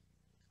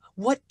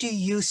 What do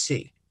you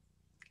see?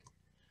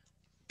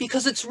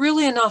 Because it's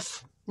really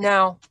enough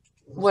now,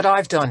 what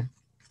I've done,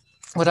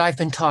 what I've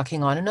been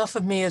talking on, enough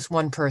of me as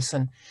one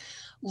person.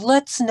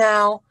 Let's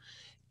now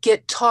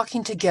get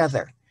talking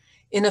together.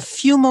 In a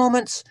few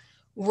moments,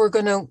 we're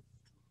going to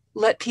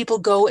let people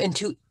go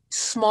into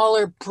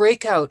smaller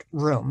breakout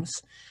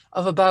rooms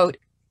of about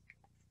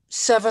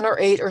 7 or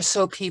 8 or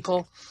so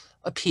people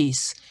a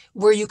piece,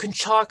 where you can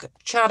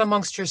chat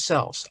amongst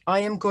yourselves. I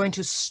am going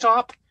to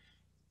stop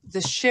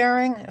the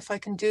sharing, if I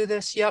can do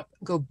this. Yep,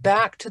 go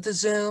back to the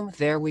Zoom.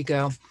 There we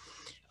go.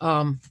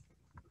 And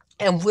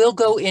we'll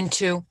go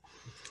into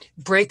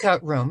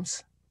breakout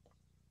rooms.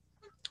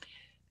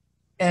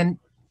 And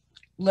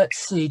let's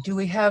see, do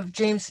we have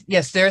James?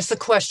 Yes, there's the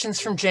questions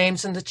from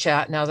James in the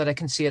chat now that I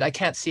can see it. I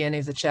can't see any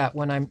of the chat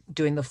when I'm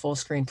doing the full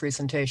screen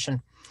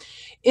presentation.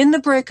 In the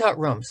breakout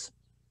rooms,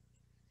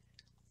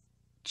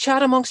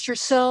 chat amongst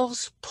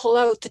yourselves, pull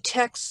out the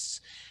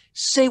texts,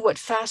 say what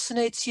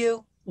fascinates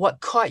you, what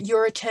caught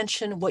your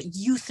attention, what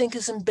you think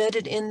is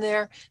embedded in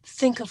there.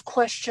 Think of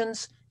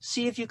questions,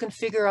 see if you can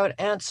figure out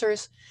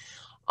answers.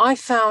 I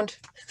found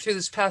through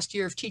this past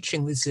year of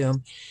teaching with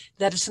Zoom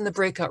that it's in the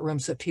breakout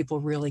rooms that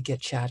people really get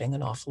chatting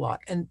an awful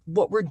lot. And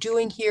what we're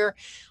doing here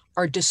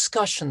are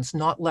discussions,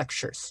 not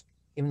lectures,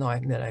 even though I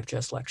admit I've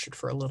just lectured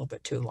for a little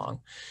bit too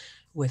long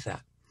with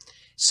that.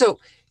 So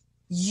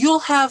you'll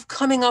have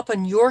coming up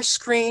on your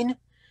screen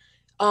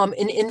an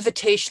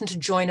invitation to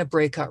join a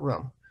breakout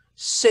room.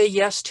 Say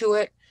yes to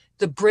it.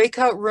 The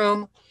breakout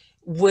room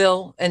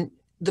will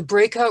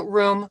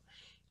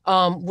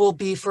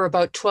be for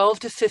about 12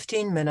 to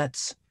 15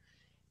 minutes.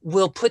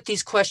 We'll put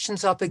these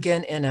questions up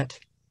again in it,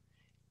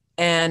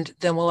 and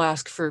then we'll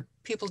ask for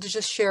people to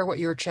just share what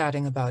you're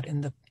chatting about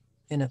in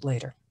it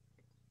later.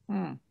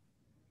 And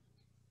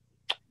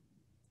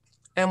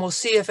we'll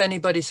see if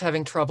anybody's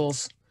having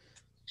troubles.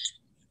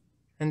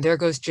 And there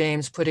goes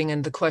James putting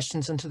in the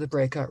questions into the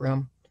breakout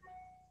room.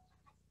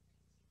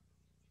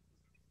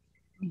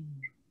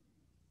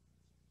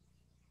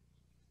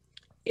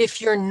 If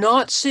you're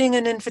not seeing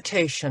an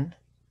invitation,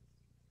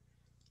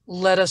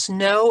 let us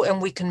know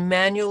and we can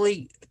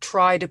manually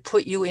try to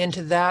put you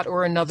into that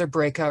or another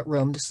breakout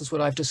room. This is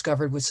what I've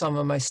discovered with some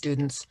of my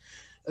students,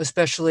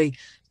 especially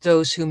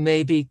those who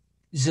may be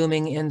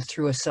Zooming in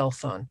through a cell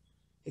phone.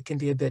 It can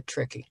be a bit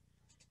tricky.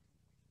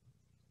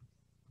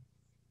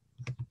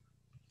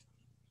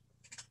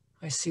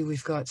 I see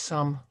we've got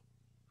some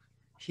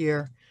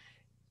here.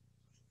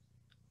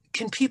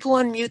 Can people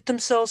unmute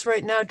themselves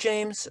right now,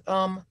 James?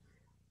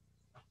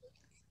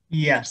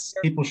 Yes,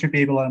 people should be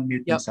able to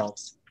unmute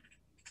themselves.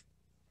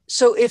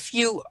 So if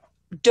you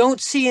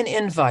don't see an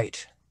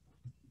invite,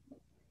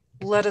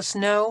 let us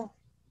know,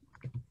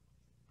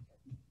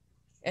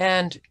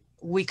 and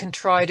we can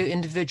try to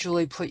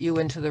individually put you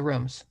into the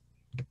rooms.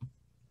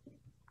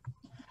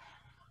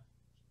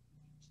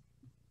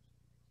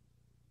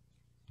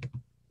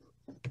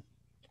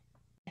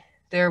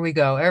 There we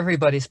go.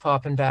 Everybody's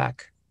popping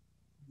back.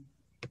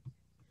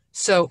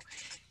 So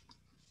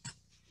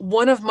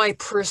one of my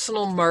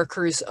personal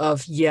markers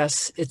of,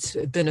 yes, it's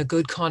been a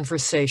good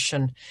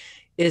conversation,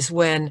 is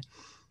when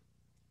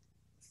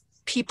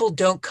people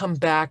don't come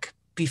back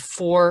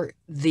before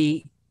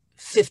the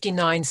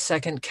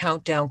 59-second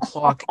countdown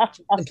clock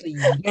simply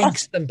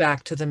yanks them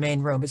back to the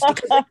main room. It's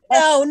because,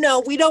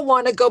 no, we don't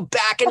want to go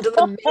back into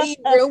the main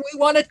room. We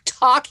want to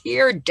talk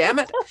here, damn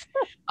it.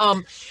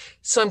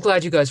 So I'm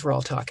glad you guys were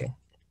all talking.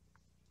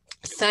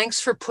 Thanks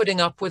for putting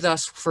up with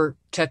us for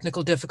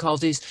technical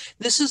difficulties.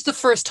 This is the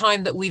first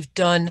time that we've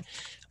done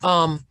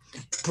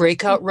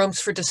breakout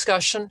rooms for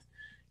discussion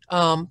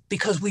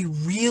because we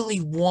really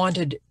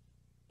wanted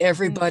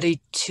everybody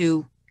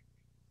to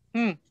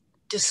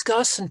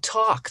discuss and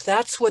talk.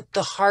 That's what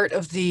the heart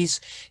of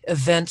these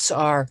events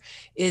are,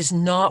 is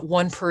not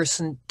one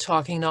person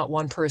talking, not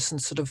one person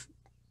sort of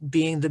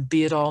being the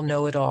be-it-all,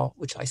 know-it-all,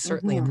 which I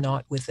certainly am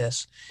not with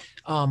this,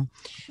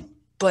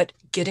 but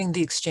getting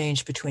the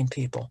exchange between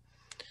people.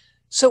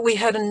 So we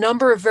had a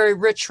number of very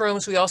rich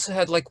rooms. We also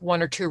had like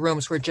 1 or 2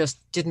 rooms where just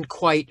didn't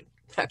quite,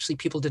 actually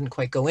people didn't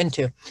quite go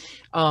into.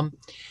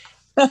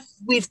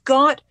 We've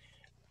got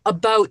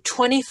about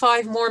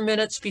 25 more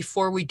minutes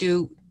before we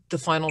do the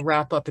final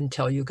wrap up and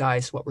tell you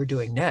guys what we're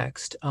doing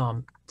next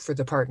for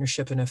the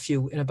partnership in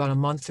about a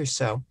month or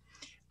so.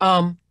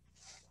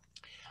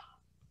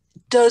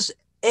 Does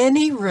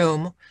any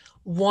room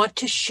want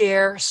to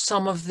share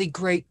some of the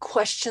great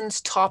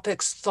questions,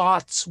 topics,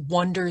 thoughts,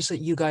 wonders that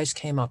you guys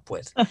came up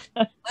with?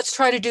 Let's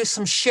try to do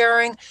some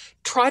sharing.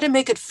 Try to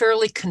make it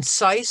fairly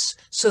concise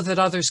so that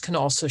others can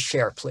also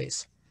share,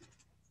 please.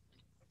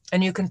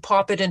 And you can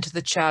pop it into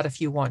the chat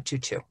if you want to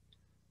too.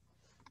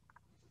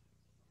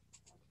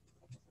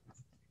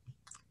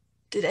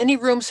 Did any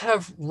rooms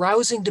have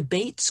rousing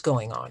debates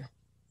going on?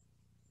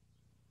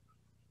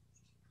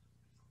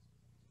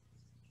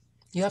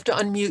 You have to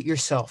unmute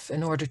yourself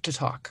in order to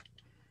talk.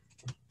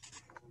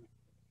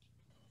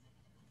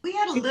 We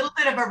had a little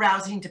bit of a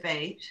rousing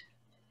debate.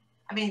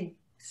 I mean,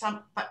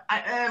 but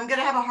I'm going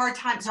to have a hard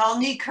time, so I'll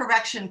need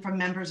correction from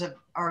members of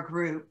our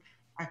group.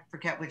 I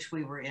forget which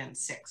we were in,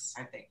 6,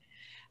 I think.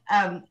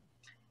 I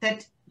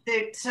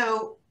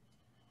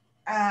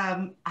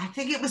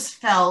think it was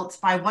felt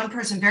by one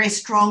person very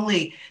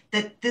strongly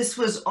that this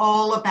was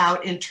all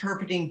about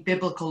interpreting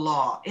biblical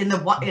law in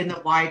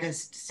the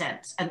widest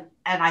sense, and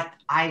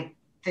I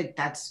think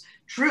that's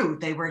true.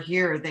 They were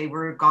here, they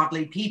were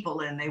godly people,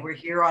 and they were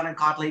here on a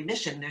godly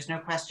mission. There's no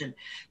question.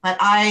 But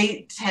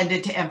I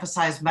tended to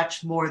emphasize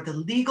much more the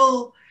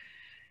legal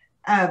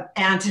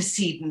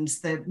antecedents,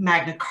 the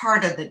Magna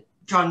Carta that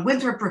John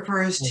Winthrop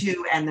refers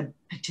to, and the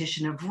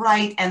Petition of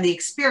Right, and the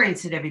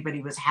experience that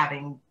everybody was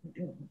having.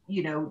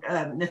 You know,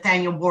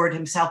 Nathaniel Ward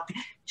himself,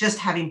 just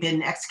having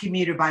been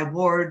excommunicated by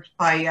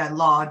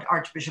Laud,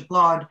 Archbishop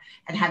Laud,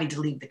 and having to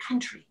leave the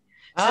country.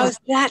 So is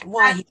that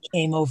why he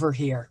came over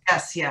here?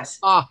 Yes, yes.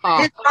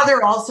 His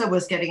brother also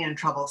was getting in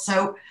trouble.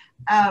 So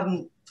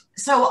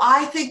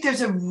I think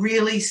there's a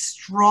really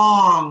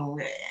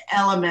strong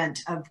element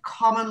of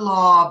common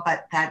law,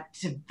 but that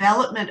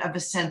development of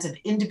a sense of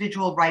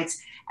individual rights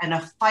and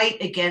a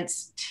fight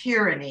against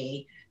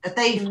tyranny that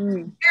they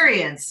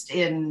experienced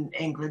in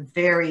England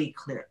very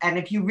clear. And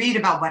if you read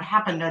about what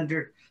happened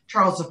under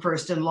Charles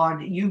I and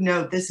Laud, you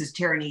know this is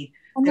tyranny.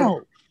 Oh,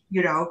 no.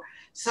 You know,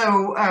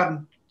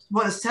 so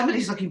well,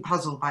 somebody's looking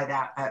puzzled by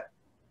that,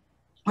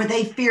 but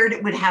they feared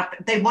it would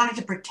happen. They wanted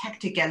to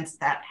protect against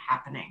that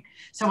happening.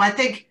 So I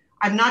think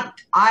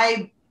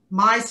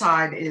my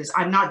side is,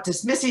 I'm not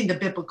dismissing the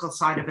biblical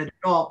side of it at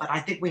all, but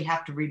I think we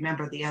have to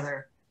remember the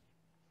other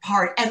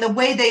part and the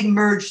way they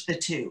merged the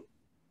two,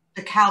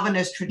 the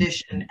Calvinist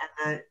tradition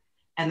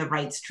and the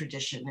rights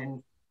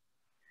tradition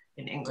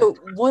in England.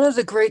 So one of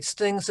the great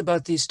things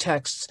about these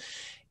texts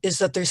is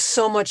that there's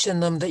so much in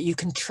them that you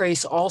can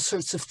trace all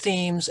sorts of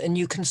themes, and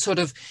you can sort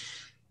of,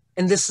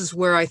 and this is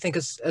where I think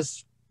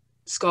as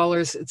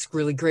scholars, it's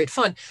really great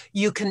fun.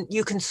 You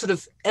can sort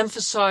of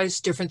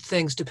emphasize different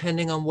things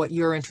depending on what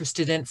you're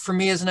interested in. For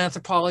me as an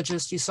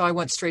anthropologist, you saw I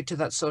went straight to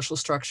that social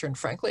structure and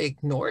frankly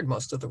ignored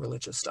most of the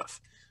religious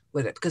stuff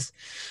with it because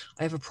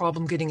I have a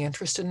problem getting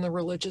interested in the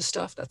religious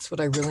stuff. That's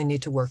what I really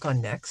need to work on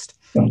next.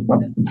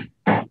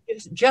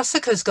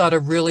 Jessica's got a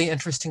really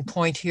interesting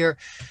point here,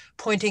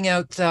 pointing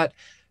out that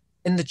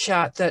in the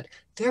chat that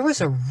there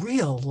was a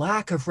real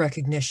lack of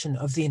recognition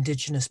of the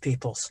indigenous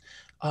peoples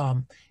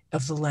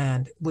of the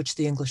land, which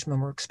the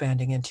Englishmen were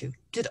expanding into.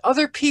 Did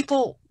other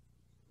people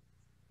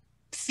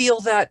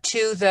feel that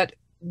too, that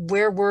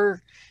where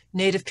were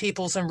Native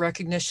peoples and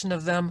recognition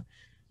of them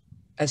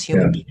as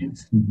human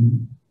beings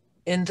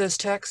in those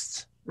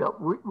texts? Yeah,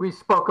 we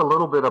spoke a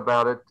little bit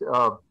about it.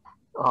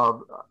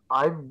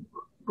 I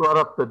brought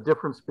up the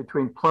difference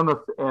between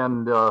Plymouth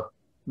and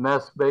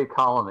Mass Bay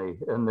Colony,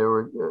 and there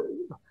were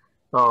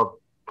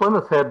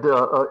Plymouth had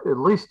at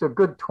least a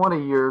good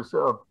 20 years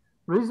of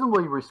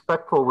reasonably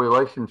respectful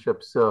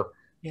relationships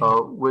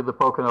with the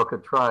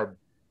Pokanoket tribe.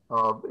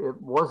 It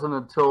wasn't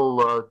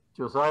until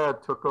Josiah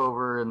took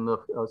over in the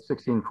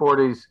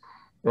 1640s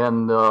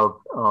and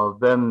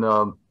then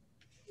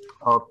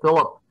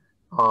Philip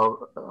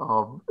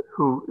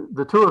who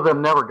the two of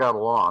them never got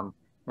along,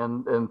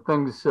 and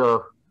things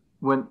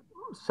went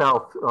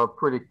south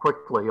pretty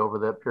quickly over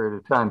that period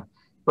of time.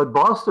 But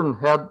Boston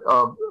had,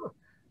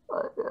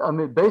 I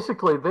mean,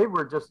 basically they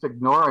were just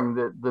ignoring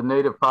the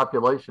native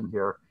population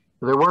here.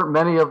 There weren't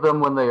many of them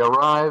when they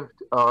arrived.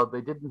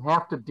 They didn't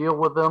have to deal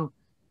with them.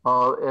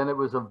 And it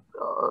was a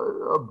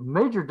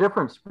major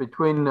difference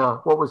between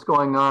what was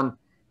going on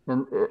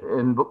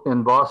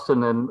in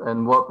Boston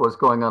and what was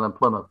going on in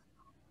Plymouth.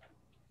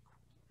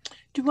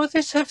 Do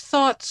others have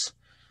thoughts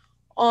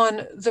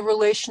on the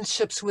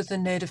relationships with the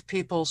native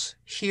peoples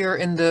here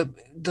in the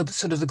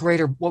sort of the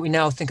greater, what we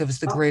now think of as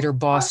the greater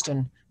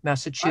Boston,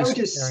 Massachusetts I would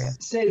just area?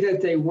 say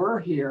that they were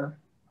here.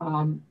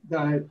 Along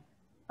the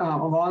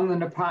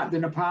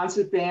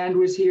Neponset band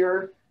was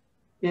here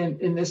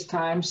in this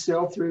time,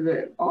 still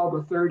through all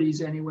the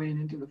 30s anyway,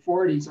 and into the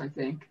 40s, I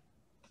think.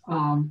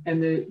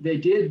 And they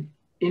did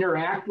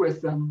interact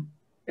with them.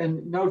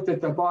 And note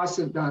that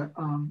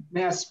the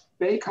Mass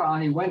Bay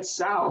Colony went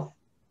south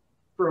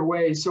for a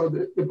way. So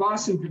the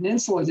Boston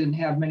Peninsula didn't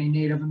have many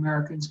Native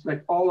Americans,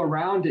 but all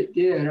around it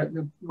did. At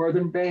the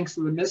northern banks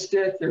of the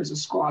Mystic, there's a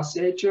Squaw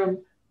Sachem.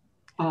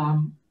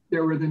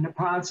 There were the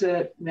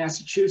Neponset.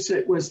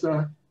 Massachusetts was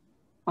the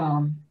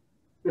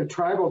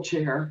tribal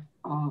chair,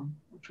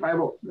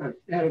 the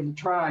head of the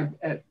tribe.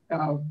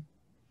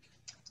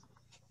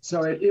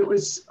 So it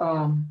was,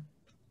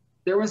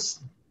 there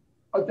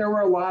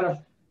were a lot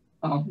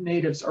of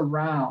natives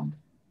around,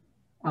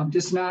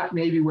 just not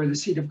maybe where the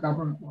seat of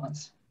government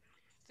was.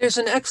 There's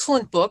an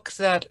excellent book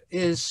that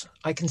is,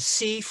 I can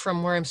see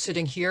from where I'm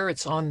sitting here,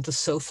 it's on the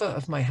sofa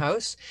of my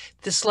house.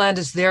 This Land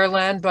is Their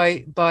Land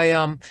by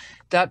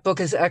that book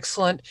is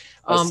excellent,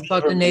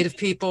 about the native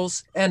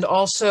peoples. And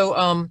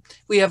also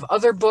we have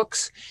other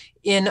books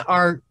in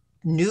our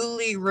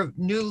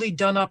newly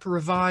done up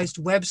revised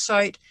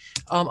website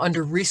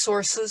under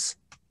resources.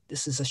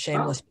 This is a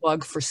shameless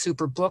plug for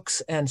Super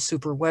Books and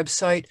Super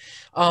website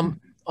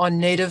on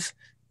native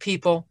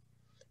people.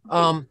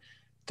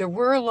 There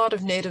were a lot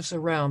of natives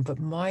around, but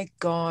my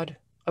God,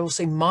 I will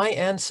say my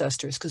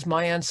ancestors, because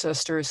my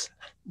ancestors,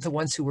 the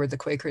ones who were the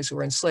Quakers who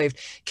were enslaved,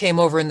 came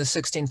over in the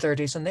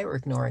 1630s, and they were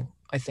ignoring,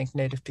 I think,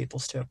 native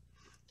peoples too,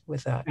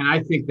 with that. And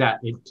I think that,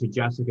 to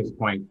Jessica's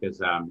point,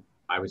 because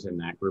I was in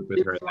that group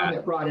with her,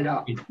 that brought it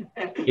up.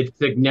 It's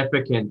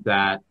significant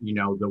that, you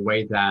know, the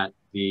way that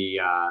the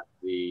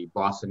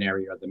Boston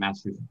area or the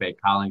Massachusetts Bay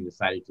Colony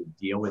decided to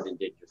deal with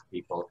indigenous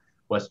people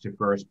was to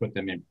first put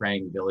them in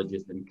praying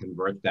villages and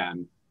convert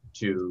them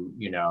to,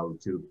 you know,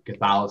 to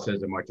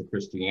Catholicism or to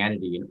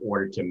Christianity in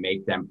order to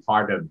make them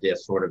part of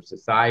this sort of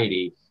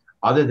society.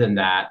 Other than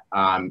that,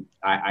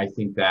 I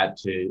think that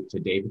to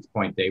David's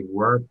point, they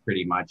were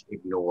pretty much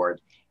ignored.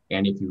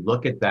 And if you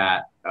look at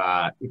that,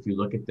 if you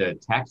look at the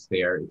text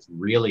there, it's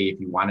really, if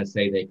you want to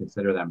say they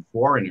consider them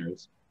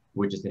foreigners,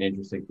 which is an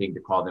interesting thing to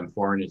call them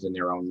foreigners in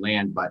their own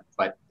land. But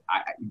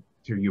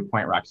to your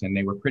point, Roxanne,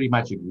 they were pretty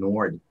much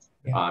ignored.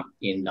 Yeah.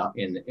 In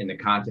the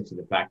context of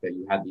the fact that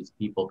you had these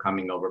people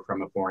coming over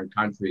from a foreign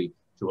country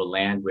to a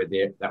land where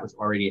that was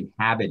already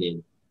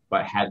inhabited,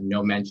 but had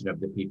no mention of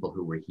the people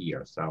who were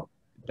here. So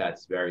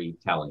that's very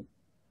telling.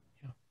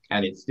 Yeah.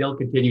 And it still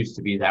continues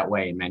to be that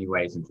way in many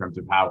ways in terms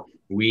of how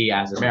we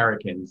as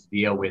Americans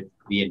deal with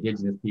the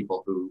indigenous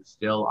people who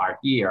still are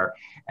here,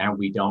 and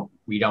we don't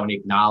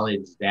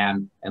acknowledge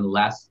them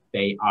unless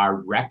they are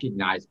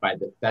recognized by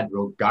the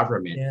federal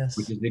government, yes,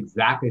 which is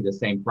exactly the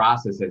same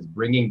process as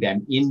bringing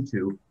them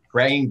into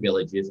praying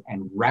villages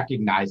and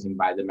recognizing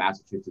by the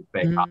Massachusetts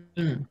Bay Colony.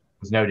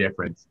 There's no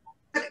difference.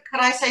 Could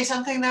I say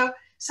something though?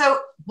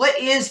 So what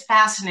is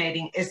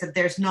fascinating is that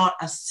there's not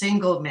a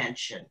single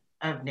mention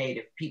of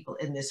Native people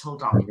in this whole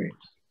document.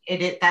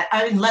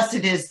 Unless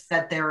it is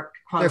that they're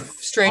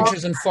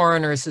strangers and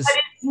foreigners. But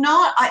it's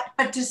not.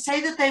 But to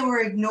say that they were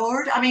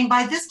ignored, I mean,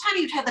 by this time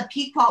you'd had the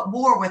Pequot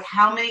War with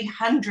how many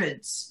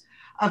hundreds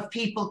of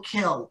people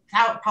killed,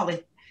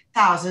 probably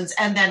thousands,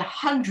 and then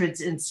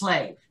hundreds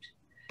enslaved.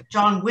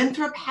 John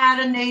Winthrop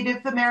had a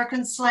Native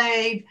American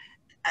slave,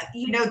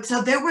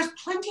 so there was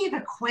plenty of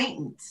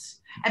acquaintance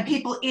and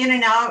people in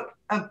and out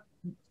of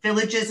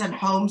villages and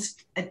homes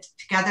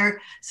together.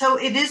 So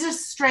it is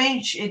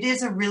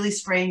a really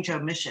strange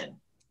omission.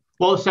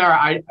 Well,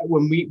 Sarah,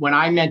 when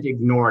I meant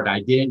ignored,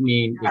 I didn't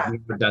mean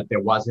ignored that there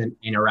wasn't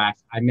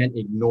interaction. I meant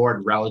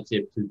ignored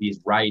relative to these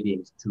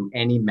writings, to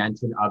any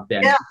mention of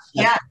them.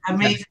 Yeah,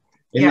 amazing.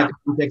 In the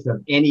context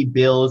of any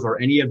bills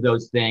or any of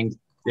those things,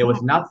 there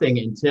was nothing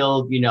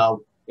until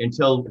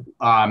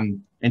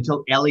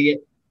Eliot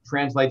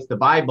translates the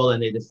Bible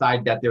and they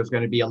decide that there's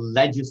going to be a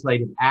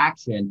legislative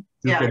action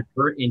to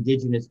convert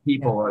indigenous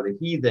people or the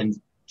heathens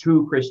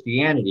to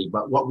Christianity.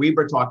 But what we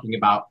were talking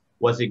about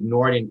was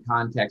ignored in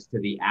context to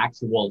the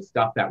actual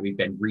stuff that we've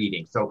been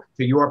reading. So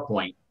to your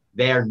point,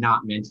 they're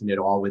not mentioned at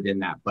all within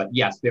that. But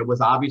yes, there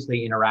was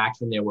obviously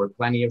interaction. There were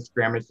plenty of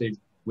skirmishes.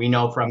 We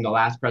know from the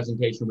last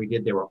presentation we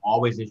did, there were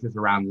always issues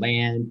around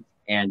land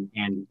and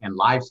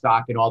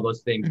livestock and all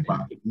those things,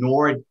 but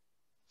ignored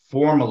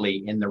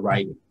formally in the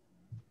writing.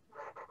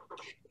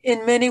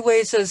 In many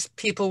ways, as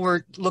people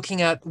were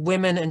looking at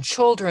women and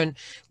children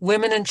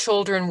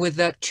with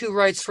that 2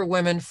 rights for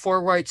women,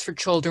 4 rights for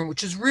children,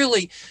 which is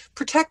really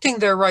protecting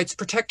their rights,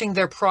 protecting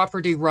their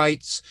property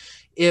rights.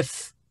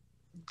 If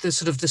the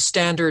sort of the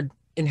standard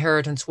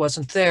inheritance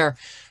wasn't there,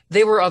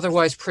 they were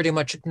otherwise pretty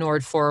much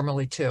ignored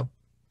formally too.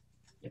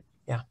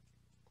 Yeah.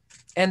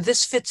 And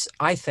this fits,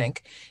 I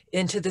think,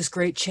 into this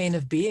great chain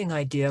of being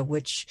idea,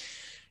 which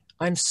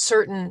I'm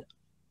certain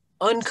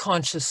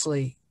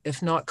unconsciously,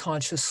 if not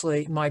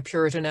consciously, my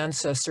Puritan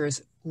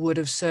ancestors would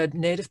have said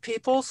Native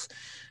peoples,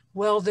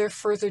 well, they're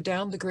further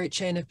down the great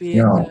chain of being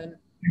than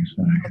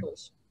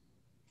others.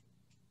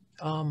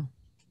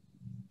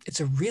 It's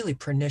a really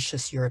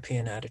pernicious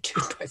European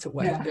attitude, by the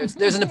way. Yeah.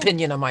 There's an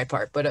opinion on my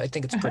part, but I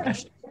think it's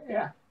pernicious.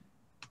 Yeah.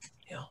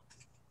 Yeah.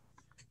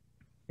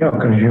 Yeah,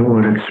 because you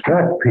would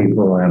expect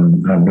people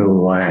in a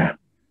new land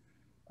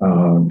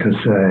to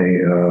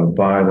say,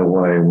 by the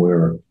way,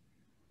 we're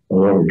a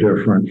little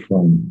different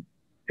from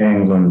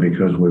England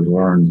because we've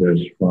learned this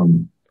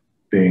from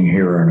being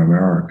here in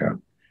America.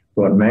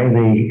 But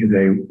maybe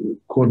they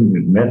couldn't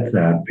admit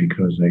that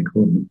because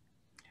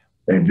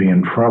they'd be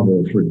in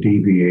trouble for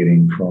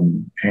deviating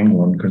from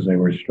England because they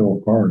were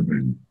still part of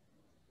it.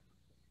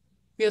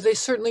 Yeah, they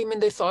certainly, I mean,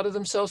 they thought of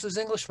themselves as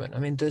Englishmen. I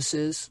mean, this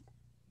is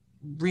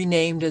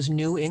renamed as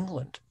New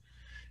England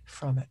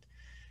from it.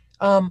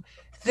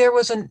 There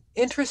was an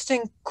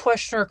interesting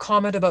question or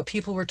comment about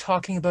people were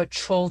talking about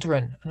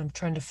children, and I'm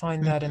trying to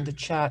find that in the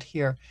chat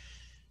here.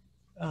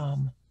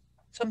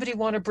 Somebody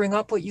want to bring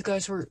up what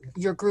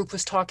your group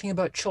was talking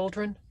about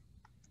children?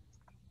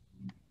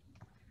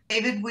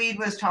 David Weed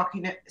was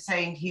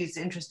saying he's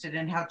interested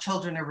in how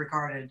children are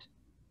regarded.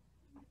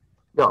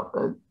 Yeah,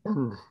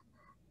 and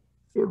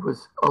it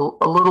was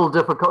a little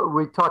difficult.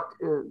 We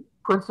talked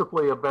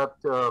principally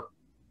about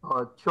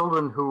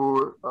children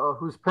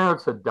whose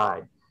parents had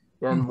died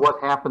and what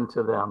happened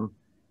to them.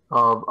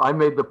 I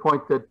made the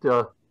point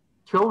that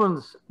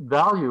children's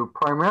value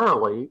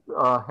primarily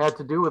had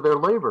to do with their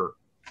labor,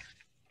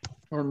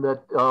 and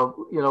that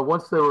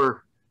once they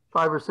were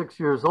 5 or 6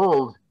 years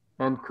old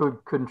and could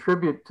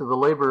contribute to the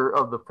labor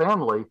of the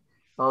family,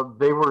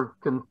 they were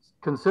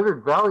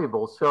considered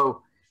valuable.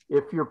 So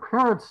if your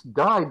parents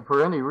died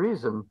for any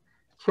reason,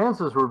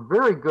 chances were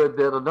very good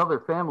that another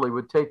family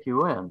would take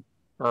you in.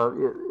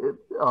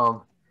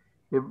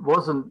 It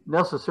wasn't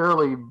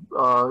necessarily,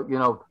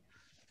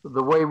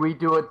 the way we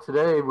do it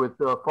today with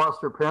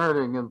foster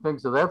parenting and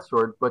things of that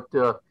sort, but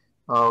the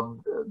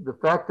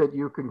fact that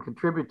you can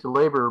contribute to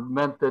labor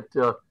meant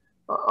that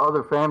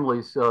other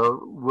families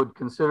would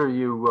consider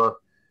you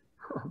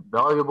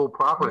valuable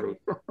property,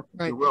 right.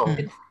 if you will.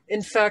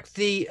 In fact,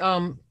 the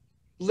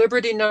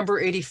Liberty number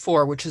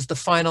 84, which is the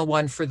final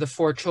one for the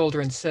 4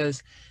 children,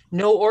 says,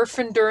 no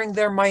orphan during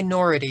their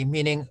minority,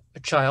 meaning a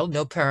child,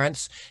 no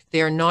parents.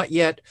 They are not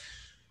yet,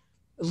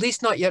 at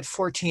least not yet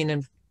 14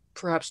 and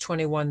perhaps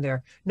 21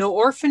 there. No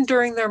orphan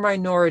during their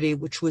minority,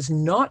 which was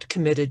not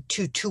committed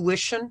to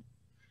tuition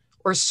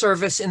or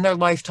service in their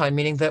lifetime,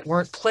 meaning that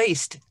weren't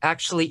placed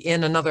actually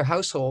in another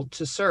household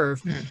to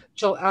serve,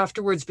 shall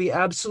afterwards be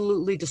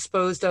absolutely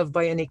disposed of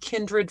by any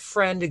kindred,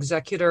 friend,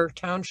 executor,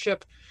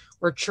 township,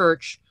 or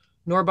church,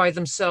 nor by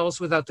themselves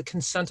without the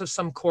consent of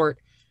some court,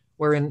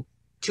 wherein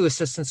 2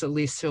 assistants at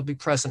least shall be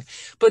present.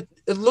 But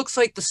it looks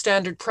like the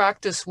standard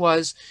practice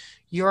was,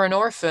 you're an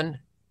orphan,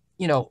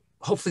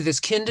 hopefully there's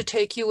kin to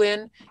take you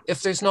in.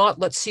 If there's not,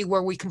 let's see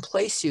where we can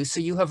place you so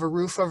you have a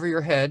roof over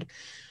your head.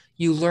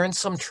 You learn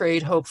some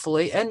trade,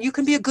 hopefully, and you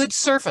can be a good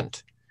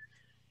servant.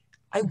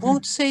 I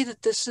won't say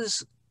that this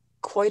is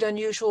quite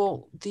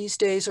unusual these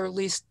days, or at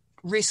least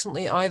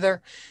recently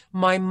either.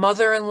 My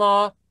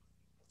mother-in-law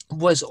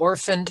was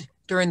orphaned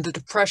during the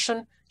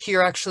Depression.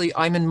 Here, actually,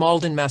 I'm in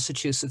Malden,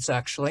 Massachusetts,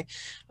 actually,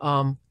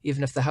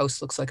 even if the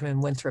house looks like I'm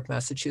in Winthrop,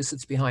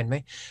 Massachusetts behind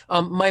me.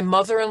 My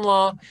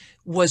mother-in-law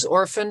was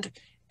orphaned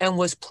and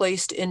was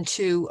placed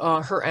into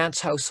her aunt's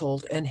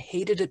household and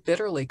hated it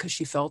bitterly because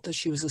she felt that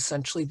she was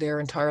essentially there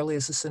entirely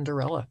as a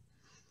Cinderella.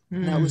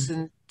 And that was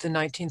in the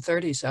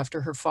 1930s,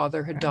 after her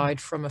father had died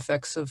from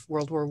effects of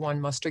World War I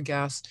mustard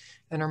gas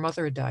and her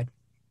mother had died.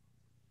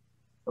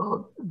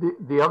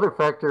 The other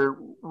factor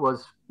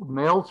was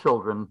male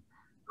children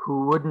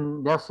who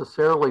wouldn't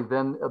necessarily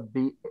then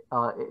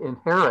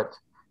inherit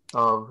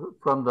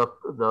from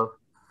the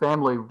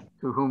family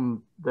to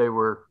whom they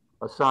were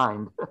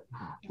assigned.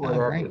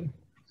 Right.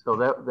 So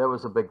that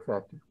was a big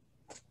factor.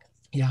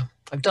 Yeah,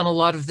 I've done a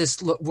lot of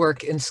this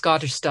work in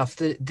Scottish stuff.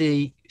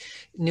 The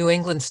New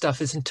England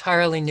stuff is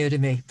entirely new to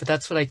me, but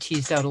that's what I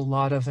teased out a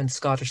lot of in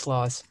Scottish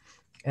laws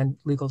and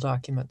legal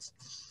documents.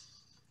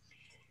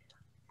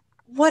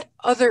 What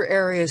other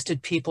areas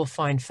did people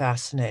find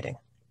fascinating?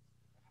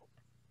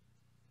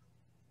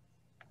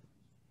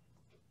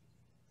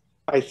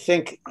 I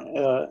think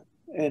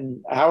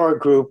in our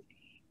group,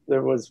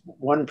 there was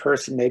one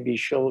person, maybe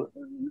she'll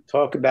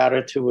talk about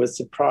it, who was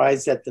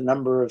surprised at the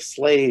number of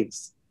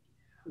slaves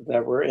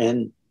that were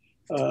in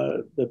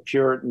the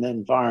Puritan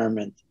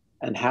environment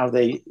and how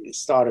they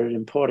started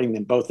importing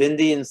them, both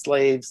Indian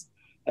slaves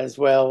as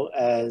well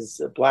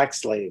as black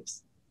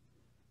slaves.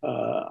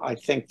 I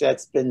think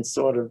that's been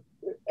sort of,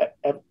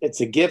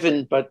 it's a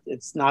given, but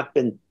it's not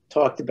been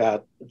talked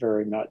about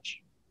very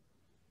much.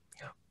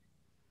 Yeah.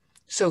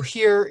 So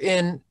here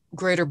in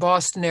Greater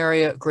Boston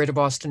area, Greater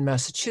Boston,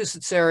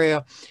 Massachusetts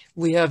area,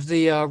 we have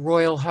the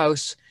Royal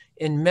House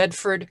in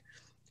Medford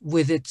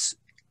with its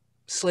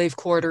slave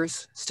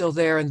quarters still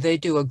there, and they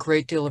do a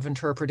great deal of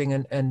interpreting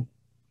and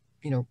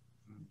you know,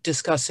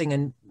 discussing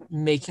and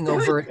making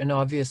overt and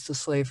obvious the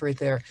slavery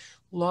there.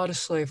 A lot of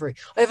slavery.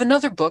 I have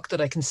another book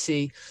that I can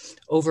see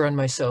over on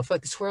my sofa.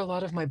 It's where a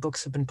lot of my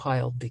books have been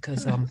piled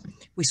because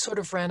we sort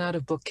of ran out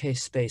of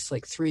bookcase space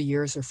like 3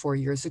 years or 4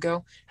 years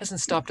ago.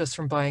 Hasn't stopped us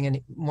from buying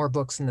any more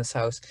books in this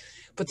house.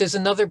 But there's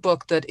another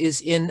book that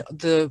is in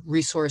the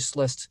resource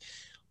list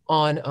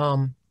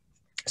on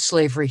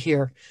slavery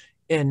here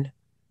in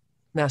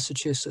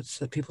Massachusetts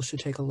that people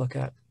should take a look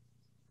at.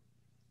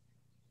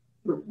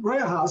 The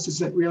Royal House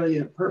isn't really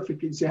a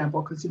perfect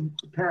example because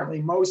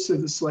apparently most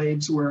of the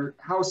slaves were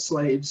house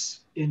slaves,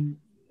 and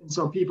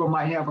so people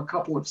might have a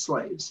couple of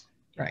slaves,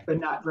 right, but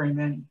not very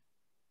many.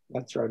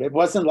 That's right. It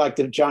wasn't like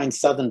the giant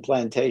southern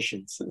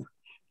plantations.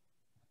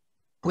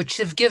 Which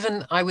have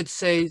given, I would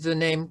say, the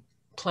name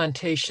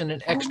plantation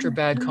an extra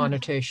bad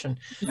connotation.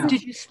 Yeah.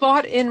 Did you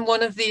spot in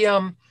one of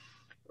the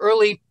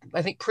early,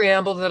 I think,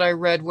 preamble that I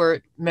read where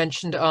it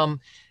mentioned,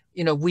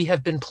 you know, we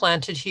have been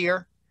planted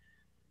here?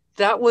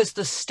 That was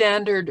the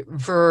standard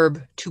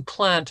verb to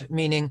plant,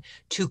 meaning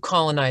to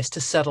colonize, to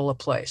settle a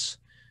place.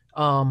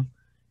 And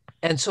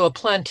so a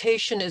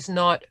plantation is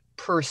not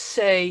per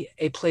se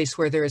a place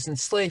where there is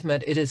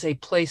enslavement. It is a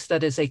place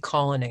that is a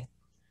colony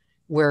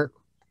where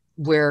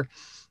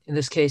in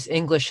this case,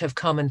 English have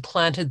come and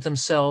planted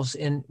themselves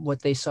in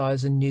what they saw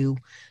as a new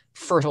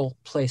fertile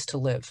place to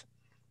live.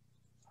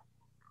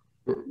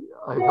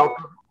 I hope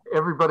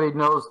everybody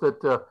knows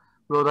that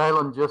Rhode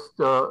Island just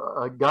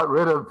got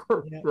rid of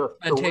the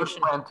word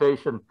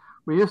plantation.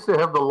 We used to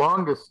have the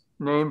longest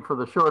name for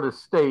the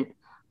shortest state,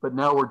 but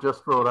now we're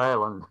just Rhode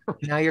Island.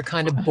 Now you're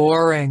kind of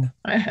boring.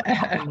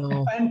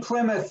 And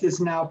Plymouth is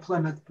now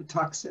Plymouth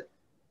Patuxent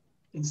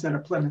instead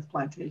of Plymouth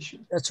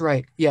Plantation. That's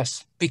right,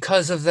 yes.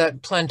 Because of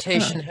that,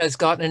 plantation has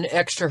gotten an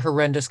extra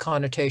horrendous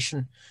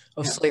connotation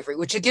of slavery,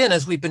 which again,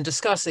 as we've been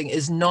discussing,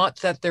 is not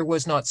that there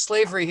was not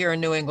slavery here in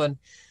New England,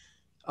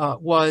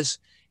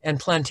 and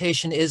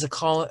plantation is a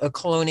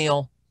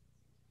colonial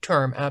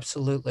term,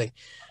 absolutely.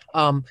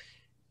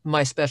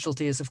 My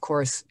specialty is, of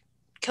course,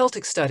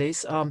 Celtic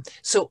studies.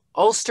 So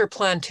Ulster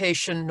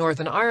Plantation,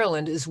 Northern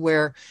Ireland, is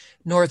where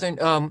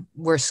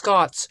where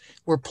Scots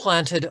were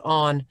planted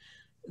on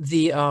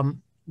the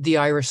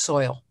Irish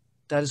soil.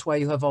 That is why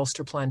you have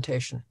Ulster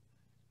Plantation.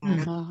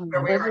 Wasn't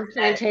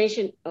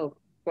plantation? Oh,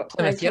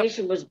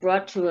 plantation was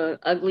brought to an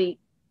ugly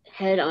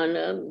head on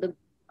the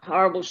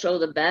horrible show,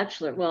 The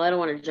Bachelor. Well, I don't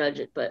want to judge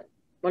it, but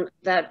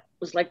that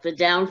was like the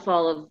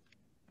downfall of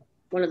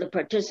one of the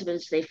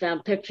participants. They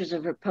found pictures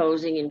of her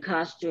posing in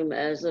costume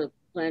as a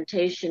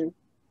plantation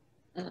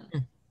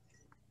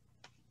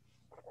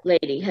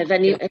lady. Has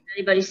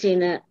anybody seen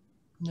that?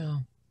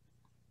 No.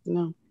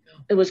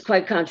 It was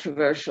quite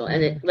controversial,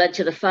 and it led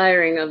to the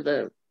firing of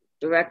the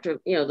director,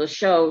 you know, the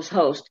show's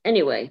host.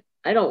 Anyway,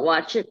 I don't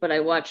watch it, but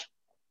I watch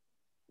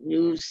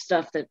news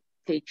stuff that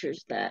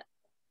features that.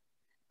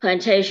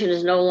 Plantation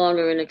is no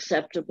longer an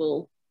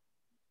acceptable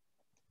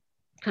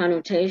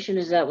connotation.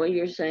 Is that what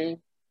you're saying?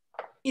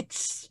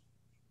 It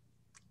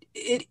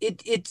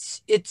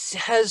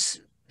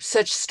has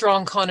such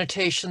strong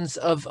connotations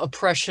of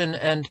oppression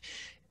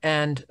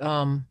and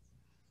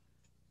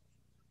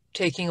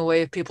taking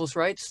away of people's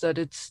rights that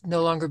it's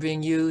no longer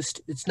being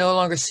used. It's no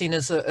longer seen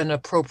as an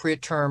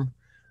appropriate term.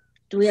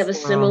 Do we have a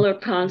similar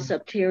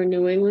concept here in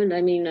New England?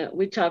 I mean,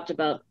 we talked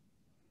about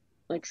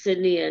like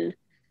Sydney and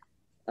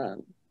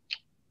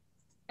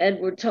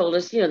Edward told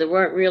us, you know, there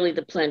weren't really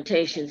the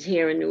plantations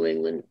here in New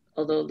England,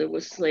 although there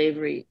was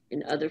slavery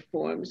in other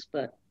forms,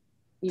 but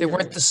there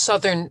weren't the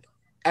southern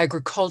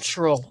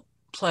agricultural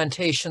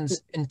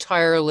plantations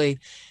entirely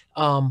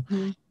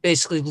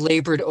basically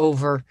labored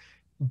over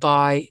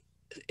by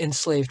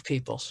enslaved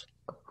peoples.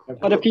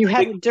 But if you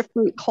had a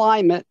different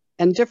climate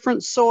and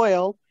different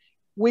soil,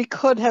 we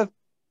could have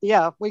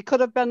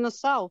been the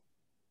South.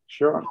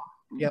 Sure.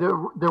 Yep.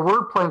 There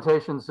were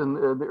plantations in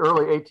the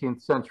early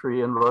 18th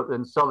century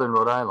in southern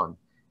Rhode Island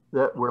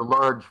that were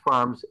large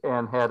farms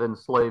and had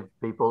enslaved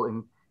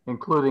people,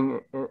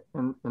 including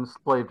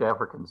enslaved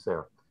Africans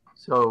there.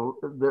 So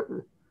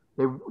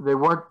they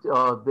weren't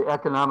the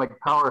economic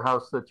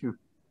powerhouse that you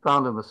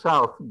found in the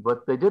South,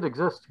 but they did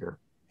exist here.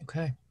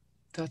 Okay,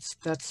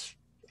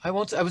 I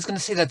was going to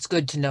say that's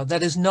good to know.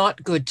 That is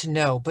not good to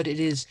know, but it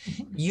is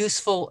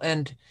useful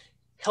and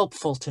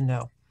helpful to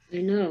know. I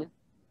know.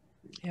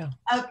 Yeah.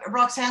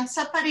 Roxanne,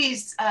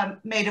 somebody's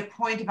made a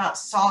point about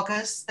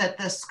Saugus, that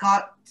the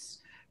Scots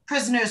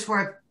prisoners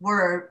were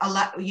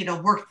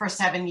allowed, worked for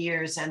 7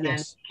 years and then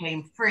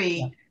became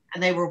free,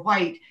 and they were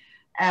white.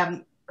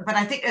 But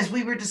I think, as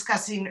we were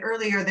discussing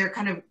earlier, they're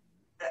kind of,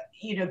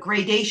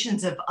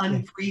 gradations of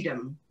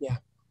unfreedom. Yeah.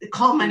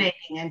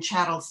 culminating in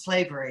chattel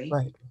slavery.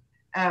 Right.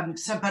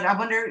 But I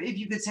wonder if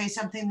you could say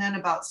something then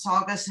about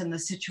Saugus and the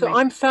situation. So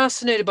I'm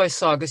fascinated by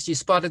Saugus. You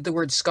spotted the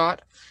word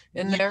Scott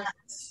in there.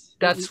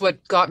 That's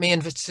what got me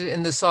interested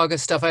in the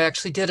Saugus stuff. I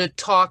actually did a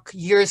talk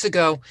years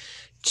ago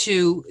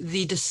to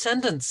the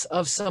descendants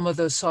of some of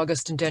those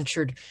Saugus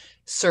indentured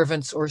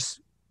servants or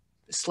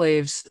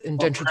slaves,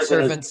 indentured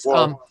servants.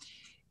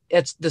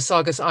 It's the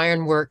Saugus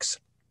Iron Works.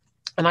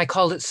 And I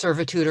called it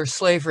servitude or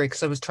slavery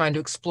because I was trying to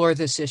explore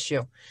this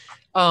issue.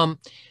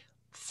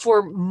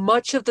 For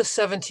much of the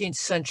 17th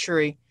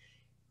century,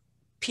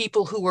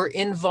 people who were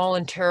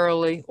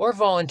involuntarily or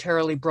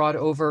voluntarily brought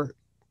over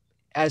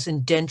as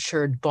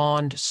indentured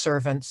bond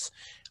servants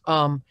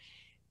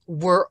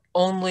were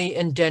only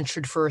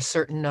indentured for a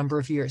certain number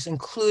of years,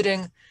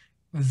 including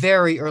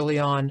very early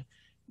on,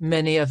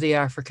 many of the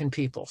African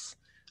peoples.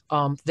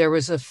 There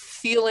was a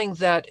feeling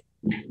that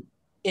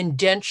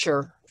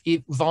indenture,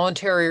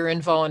 voluntary or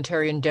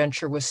involuntary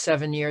indenture, was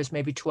 7 years,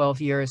 maybe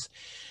 12 years.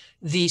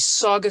 The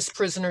Saugus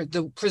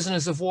the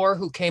prisoners of war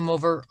who came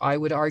over, I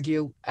would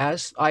argue,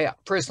 as I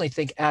personally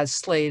think, as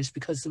slaves,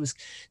 because it was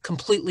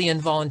completely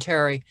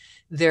involuntary,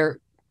 their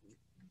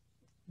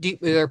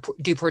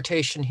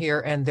deportation here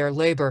and their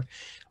labor,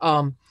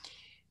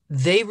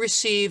 they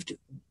received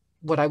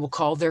what I will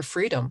call their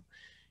freedom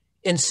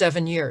in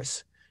 7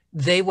 years.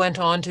 They went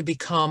on to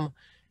become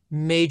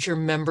major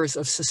members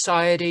of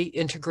society,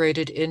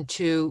 integrated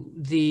into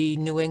the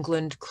New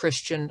England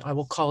Christian, I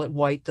will call it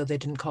white, though they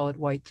didn't call it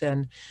white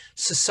then,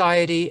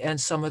 society,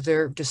 and some of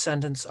their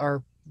descendants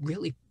are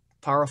really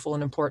powerful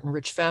and important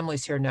rich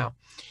families here now.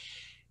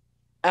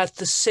 At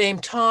the same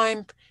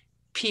time,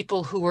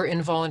 people who were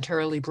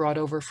involuntarily brought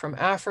over from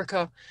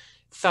Africa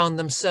found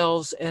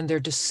themselves and their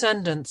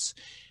descendants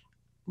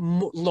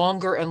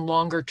longer and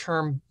longer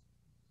term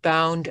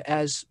bound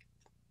as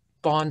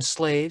bond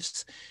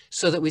slaves,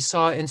 so that we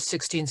saw in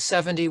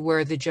 1670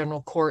 where the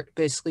General Court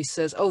basically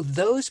says, oh,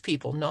 those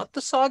people, not the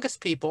Saugus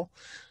people,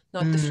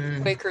 not the few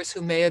Quakers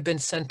who may have been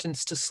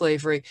sentenced to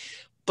slavery,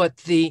 but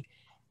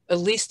at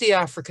least the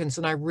Africans,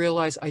 and I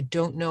realize I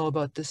don't know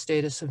about the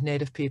status of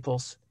Native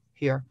peoples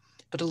here,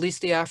 but at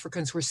least the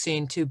Africans were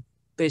seen to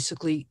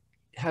basically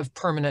have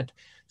permanent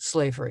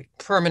slavery,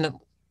 permanent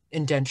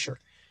indenture,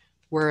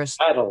 whereas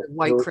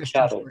white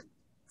Christians were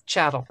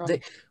chattel.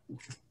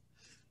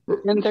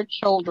 And their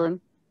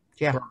children.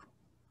 Yeah.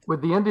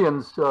 With the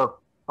Indians, a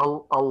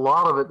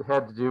lot of it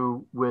had to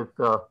do with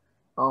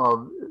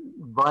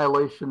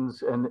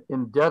violations and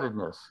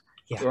indebtedness.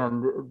 Yeah.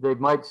 And they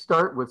might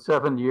start with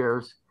 7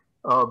 years,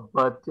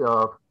 but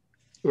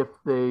if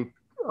they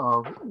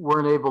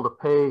weren't able to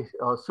pay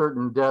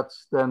certain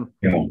debts, then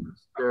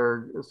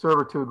their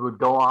servitude would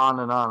go on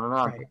and on and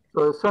on. Right.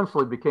 So it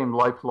essentially became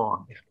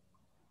lifelong. Yeah.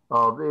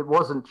 It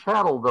wasn't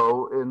chattel,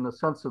 though, in the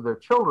sense of their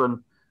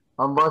children,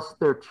 unless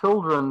their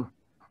children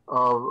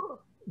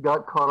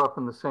got caught up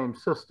in the same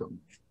system.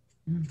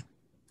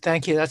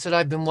 Thank you. That's what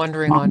I've been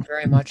wondering on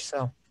very much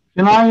so.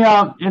 Can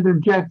I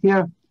interject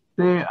here?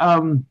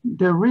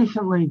 They're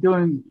recently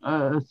doing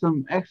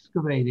some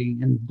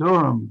excavating in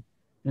Durham,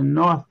 in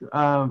North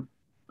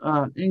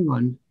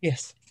England.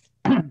 Yes.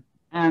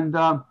 And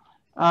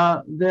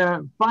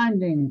they're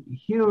finding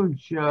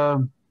huge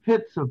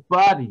pits of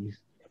bodies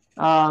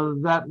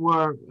that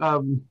were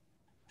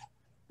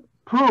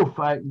proof,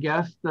 I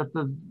guess, that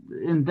the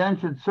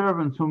indentured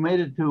servants who made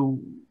it to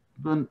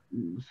the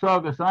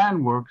Saugus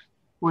Iron Works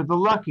were the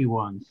lucky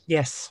ones.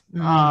 Yes.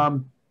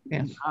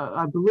 Yes.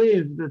 I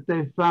believe that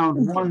they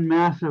found one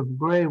massive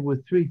grave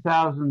with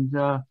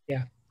 3,000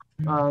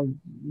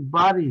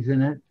 bodies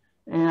in it,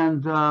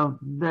 and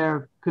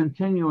they're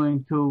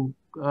continuing to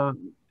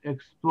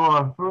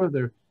explore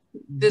further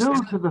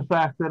due to the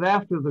fact that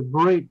after the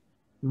great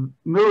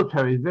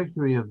military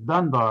victory of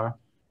Dunbar,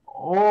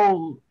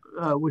 all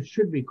which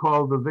should be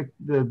called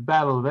the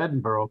Battle of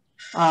Edinburgh,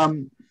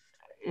 the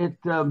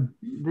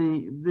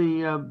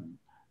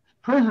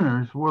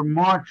prisoners were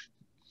marched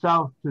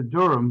south to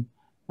Durham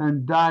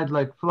and died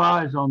like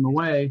flies on the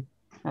way,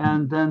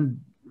 and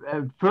then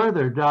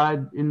further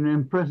died in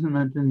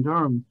imprisonment in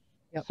Durham.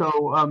 Yep.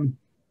 So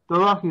the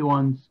lucky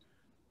ones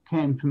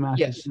came to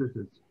Massachusetts.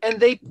 Yes. And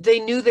they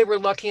knew they were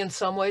lucky in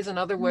some ways. In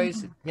other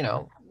ways, you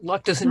know,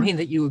 luck doesn't mean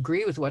that you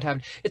agree with what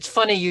happened. It's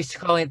funny you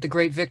calling it the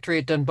Great Victory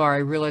at Dunbar. I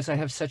realize I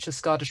have such a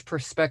Scottish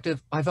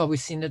perspective. I've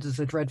always seen it as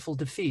a dreadful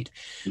defeat.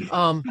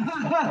 But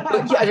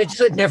yeah, I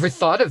just never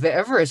thought of it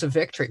ever as a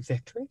victory.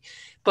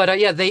 But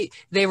yeah, they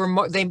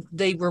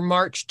were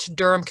marched to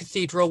Durham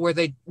Cathedral, where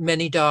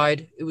many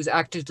died. It was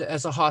acted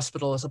as a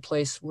hospital, as a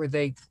place where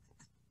they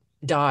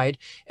died,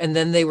 and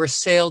then they were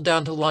sailed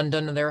down to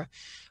London, and they're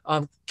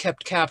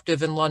kept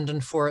captive in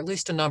London for at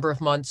least a number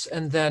of months,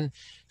 and then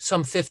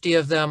some 50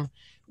 of them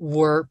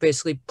were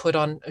basically put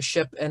on a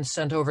ship and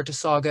sent over to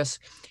Saugus.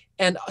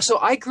 And so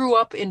I grew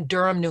up in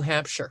Durham, New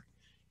Hampshire,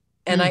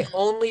 and I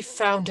only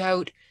found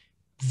out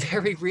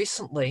very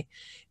recently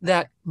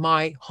that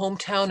my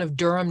hometown of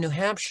Durham, New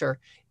Hampshire,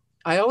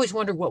 I always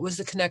wondered what was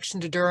the connection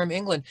to Durham,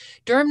 England.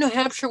 Durham, New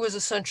Hampshire was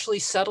essentially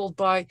settled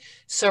by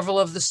several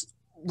of the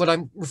what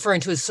I'm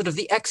referring to is sort of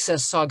the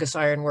excess Saugus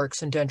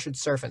Ironworks indentured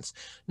servants.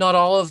 Not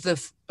all of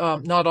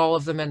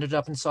them ended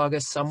up in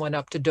Saugus. Some went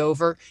up to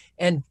Dover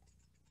and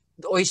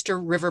the Oyster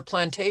River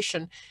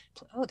Plantation.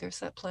 Oh, there's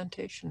that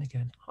plantation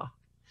again. Huh.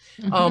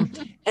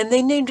 And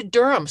they named it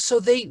Durham. So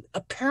they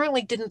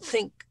apparently didn't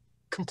think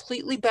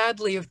completely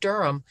badly of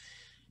Durham,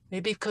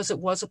 maybe because it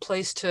was a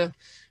place to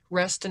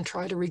rest and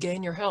try to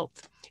regain your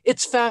health.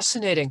 It's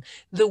fascinating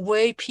the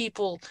way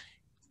people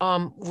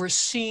were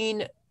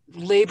seen.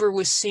 Labor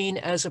was seen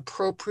as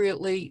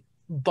appropriately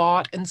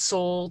bought and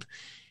sold.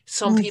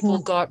 Some people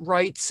got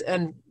rights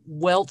and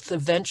wealth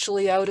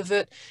eventually out of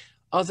it.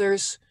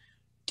 Others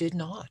did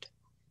not.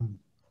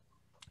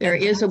 There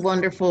is a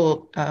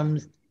wonderful,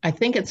 I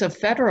think it's a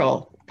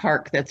federal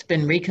park that's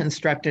been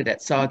reconstructed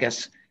at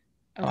Saugus.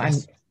 Oh,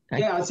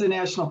 yeah, it's a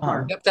national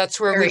park. Yep, that's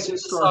where we did the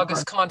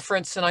Saugus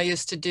conference, and I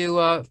used to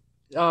do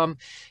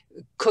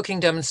cooking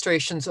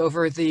demonstrations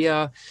over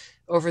the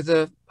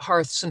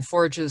hearths and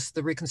forges,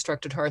 the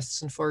reconstructed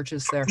hearths and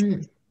forges there.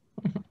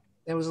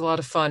 It was a lot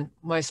of fun.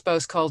 My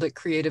spouse called it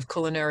creative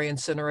culinary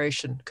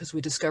incineration because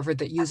we discovered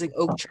that using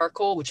oak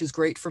charcoal, which is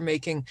great for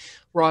making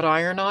wrought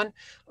iron on,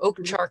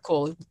 oak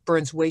charcoal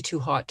burns way too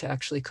hot to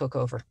actually cook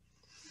over.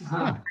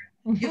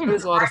 It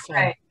was a lot of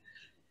fun.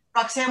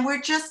 Roxanne,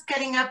 we're just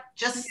getting up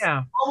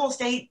almost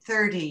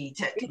 8:30.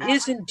 It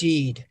is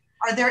indeed.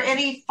 Are there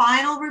any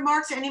final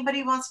remarks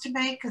anybody wants to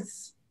make?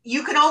 Because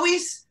you can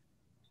always,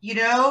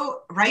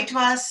 write to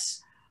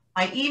us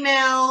by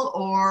email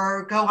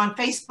or go on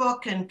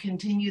Facebook and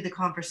continue the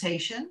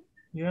conversation.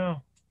 Yeah.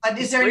 But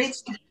is there any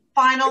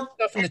final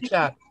stuff in the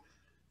chat?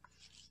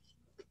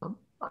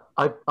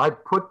 I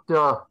put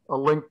a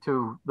link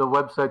to the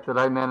website that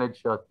I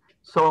manage,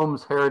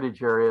 Soames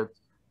Heritage Area.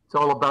 It's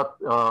all about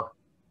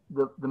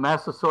the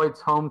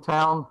Massasoits'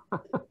 hometown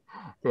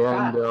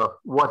and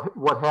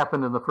what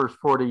happened in the first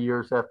 40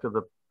 years after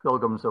the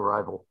Pilgrims'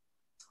 arrival.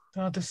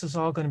 Oh, this is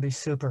all going to be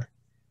super.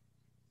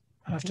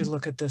 I have to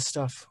look at this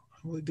stuff.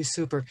 It would be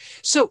super.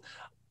 So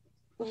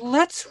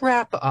let's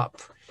wrap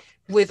up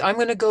with, I'm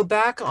going to go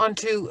back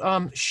onto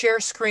share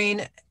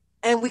screen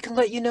and we can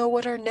let you know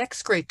what our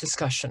next great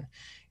discussion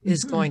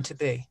is going to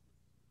be.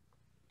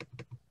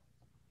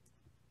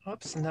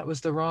 Oops, and that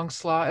was the wrong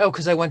slide. Oh,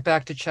 because I went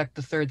back to check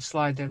the third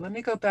slide there. Let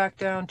me go back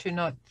down to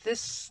not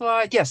this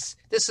slide. Yes,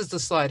 this is the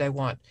slide I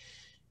want.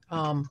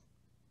 I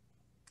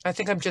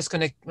think I'm just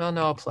going to, well,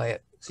 no, I'll play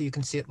it so you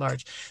can see it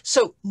large.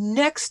 So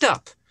next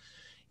up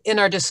in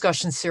our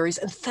discussion series,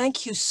 and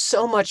thank you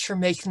so much for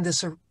making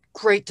this a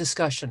great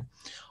discussion.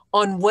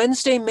 On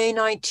Wednesday, May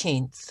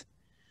 19th,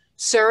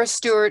 Sarah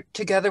Stewart,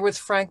 together with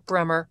Frank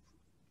Bremer,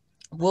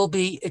 will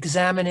be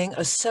examining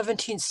a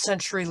 17th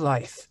century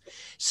life.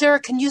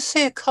 Sarah, can you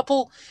say a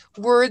couple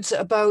words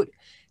about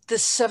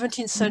this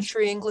 17th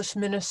century English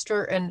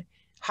minister and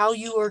how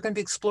you are going to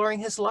be exploring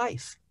his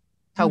life,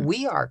 how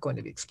we are going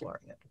to be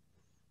exploring it?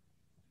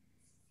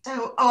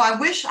 So, I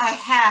wish I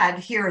had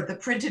here the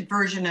printed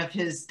version of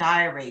his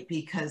diary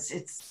because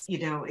it's,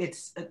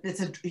 it's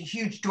a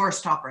huge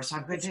doorstopper. So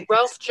I'm going to.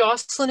 Ralph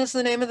Jocelyn is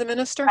the name of the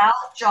minister?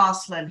 Ralph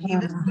Jocelyn. He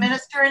was a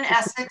minister in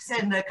Essex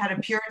in the kind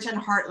of Puritan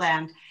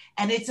heartland.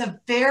 And it's a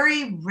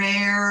very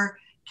rare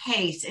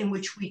case in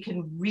which we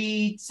can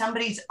read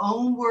somebody's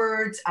own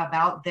words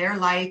about their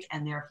life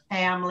and their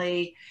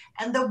family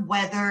and the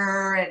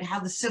weather and how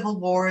the Civil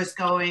War is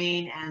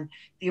going and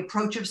the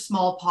approach of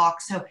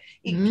smallpox. So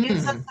it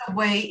gives us a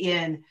way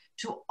in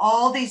to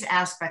all these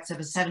aspects of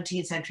a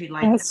 17th century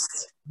life that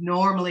we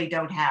normally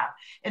don't have.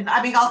 And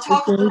I mean, I'll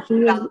talk a little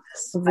bit about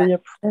this. The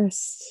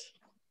oppressed.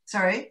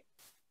 Sorry?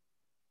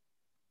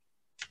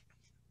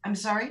 I'm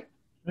sorry?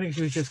 I think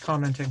she was just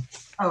commenting.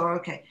 Oh,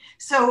 okay.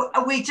 So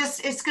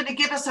it's going to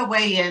give us a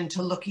way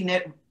into looking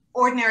at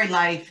ordinary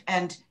life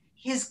and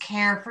his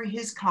care for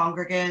his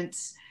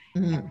congregants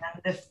and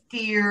the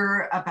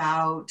fear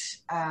about,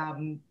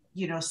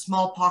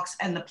 smallpox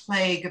and the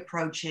plague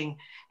approaching.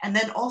 And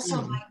then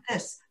also like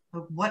this,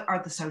 what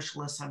are the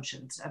social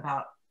assumptions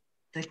about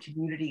the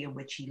community in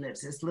which he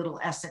lives, his little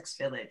Essex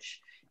village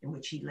in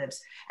which he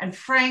lives. And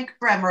Frank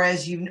Bremer,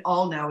 as you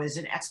all know, is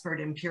an expert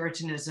in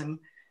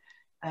Puritanism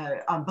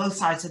on both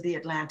sides of the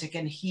Atlantic,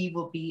 and he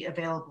will be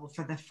available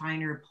for the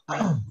finer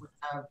point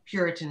of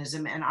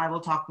Puritanism, and I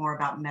will talk more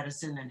about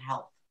medicine and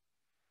health.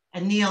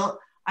 And Neil,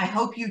 I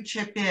hope you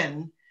chip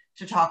in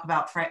to talk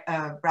about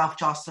Ralph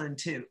Jocelyn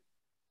too.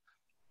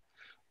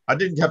 I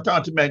didn't have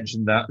time to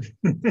mention that.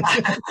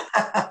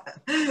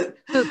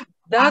 So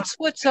that's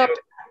what's up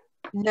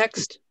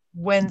next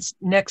month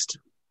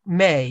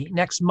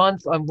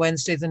on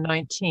Wednesday the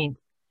 19th.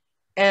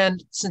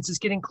 And since it's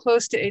getting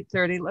close to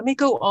 8:30, let me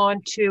go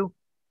on to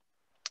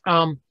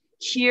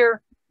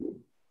here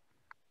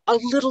a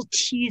little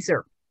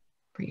teaser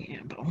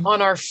preamble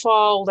on our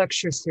fall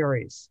lecture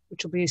series,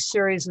 which will be a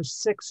series of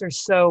 6 or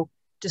so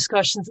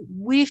discussions.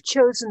 We've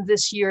chosen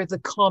this year the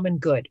common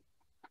good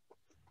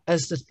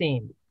as the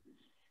theme.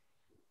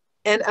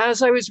 And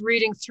as I was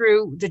reading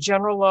through the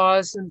general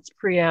laws and its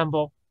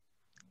preamble,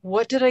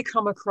 what did I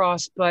come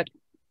across but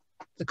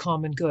the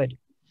common good?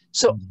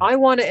 So I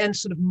want to end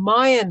sort of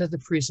my end of the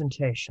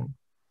presentation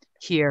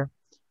here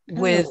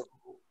with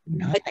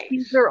a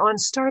teaser on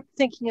start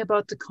thinking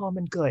about the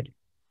common good.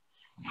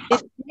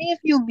 If any of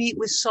you meet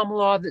with some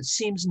law that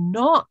seems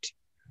not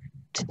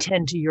to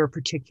tend to your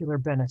particular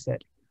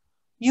benefit,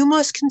 you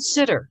must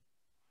consider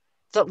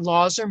that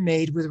laws are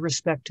made with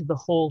respect to the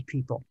whole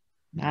people,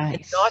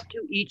 and not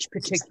to each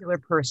particular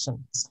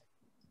person.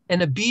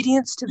 And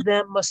obedience to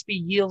them must be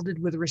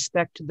yielded with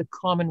respect to the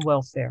common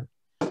welfare,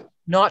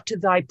 not to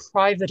thy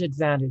private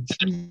advantage.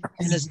 And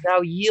as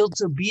thou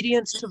yields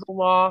obedience to the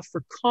law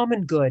for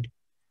common good,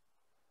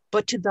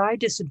 but to thy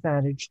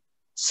disadvantage,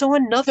 so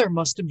another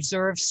must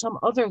observe some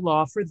other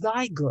law for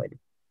thy good,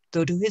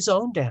 though to his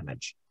own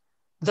damage.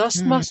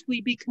 Thus must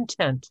we be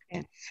content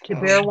to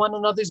bear one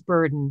another's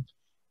burden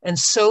and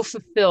so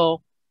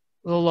fulfill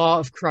the law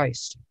of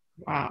Christ.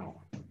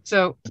 Wow.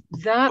 So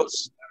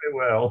that's very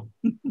well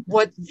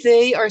what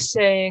they are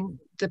saying,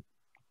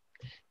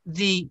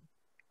 the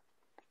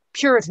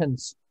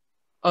Puritans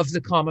of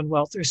the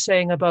Commonwealth are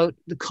saying about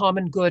the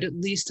common good, at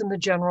least in the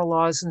general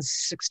laws in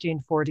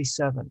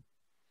 1647.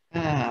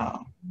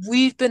 Wow.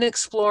 We've been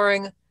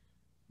exploring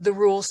the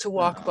rules to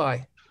walk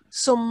by.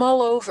 So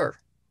mull over.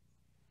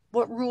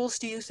 What rules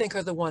do you think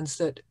are the ones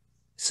that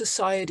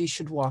society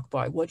should walk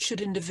by? What should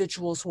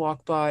individuals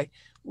walk by?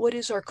 What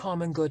is our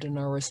common good and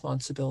our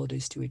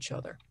responsibilities to each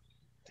other?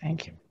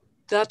 Thank you.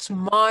 That's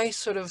my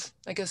sort of,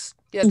 I guess,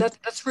 yeah,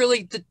 that's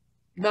really the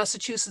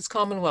Massachusetts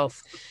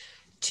Commonwealth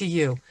to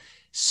you.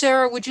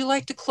 Sarah, would you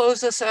like to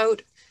close us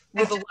out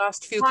with the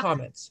last few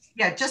comments?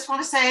 Yeah, just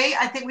want to say,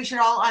 I think we should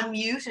all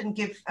unmute and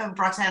give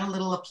Roxanne a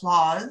little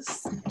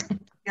applause.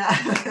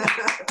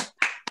 Yeah.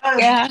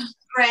 Yeah.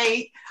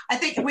 Great. I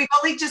think we've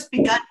only just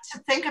begun to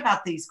think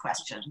about these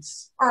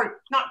questions,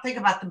 or not think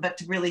about them, but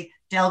to really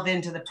delve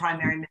into the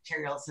primary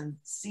materials and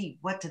see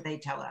what do they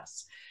tell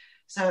us.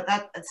 So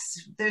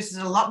there's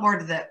a lot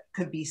more that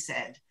could be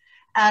said.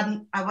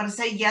 I want to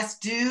say, yes,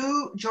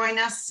 do join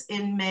us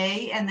in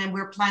May, and then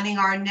we're planning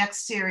our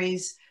next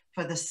series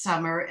for the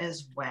summer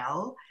as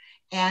well.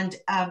 And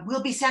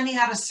we'll be sending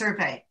out a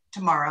survey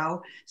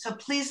tomorrow. So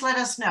please let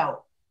us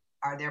know.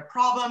 Are there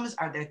problems?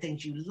 Are there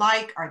things you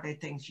like? Are there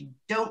things you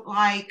don't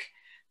like?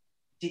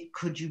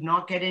 Could you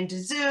not get into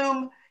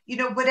Zoom? You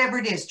know, whatever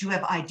it is, do you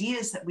have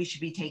ideas that we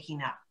should be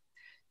taking up?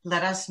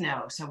 Let us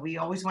know. So we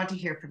always want to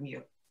hear from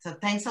you. So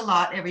thanks a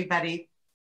lot, everybody.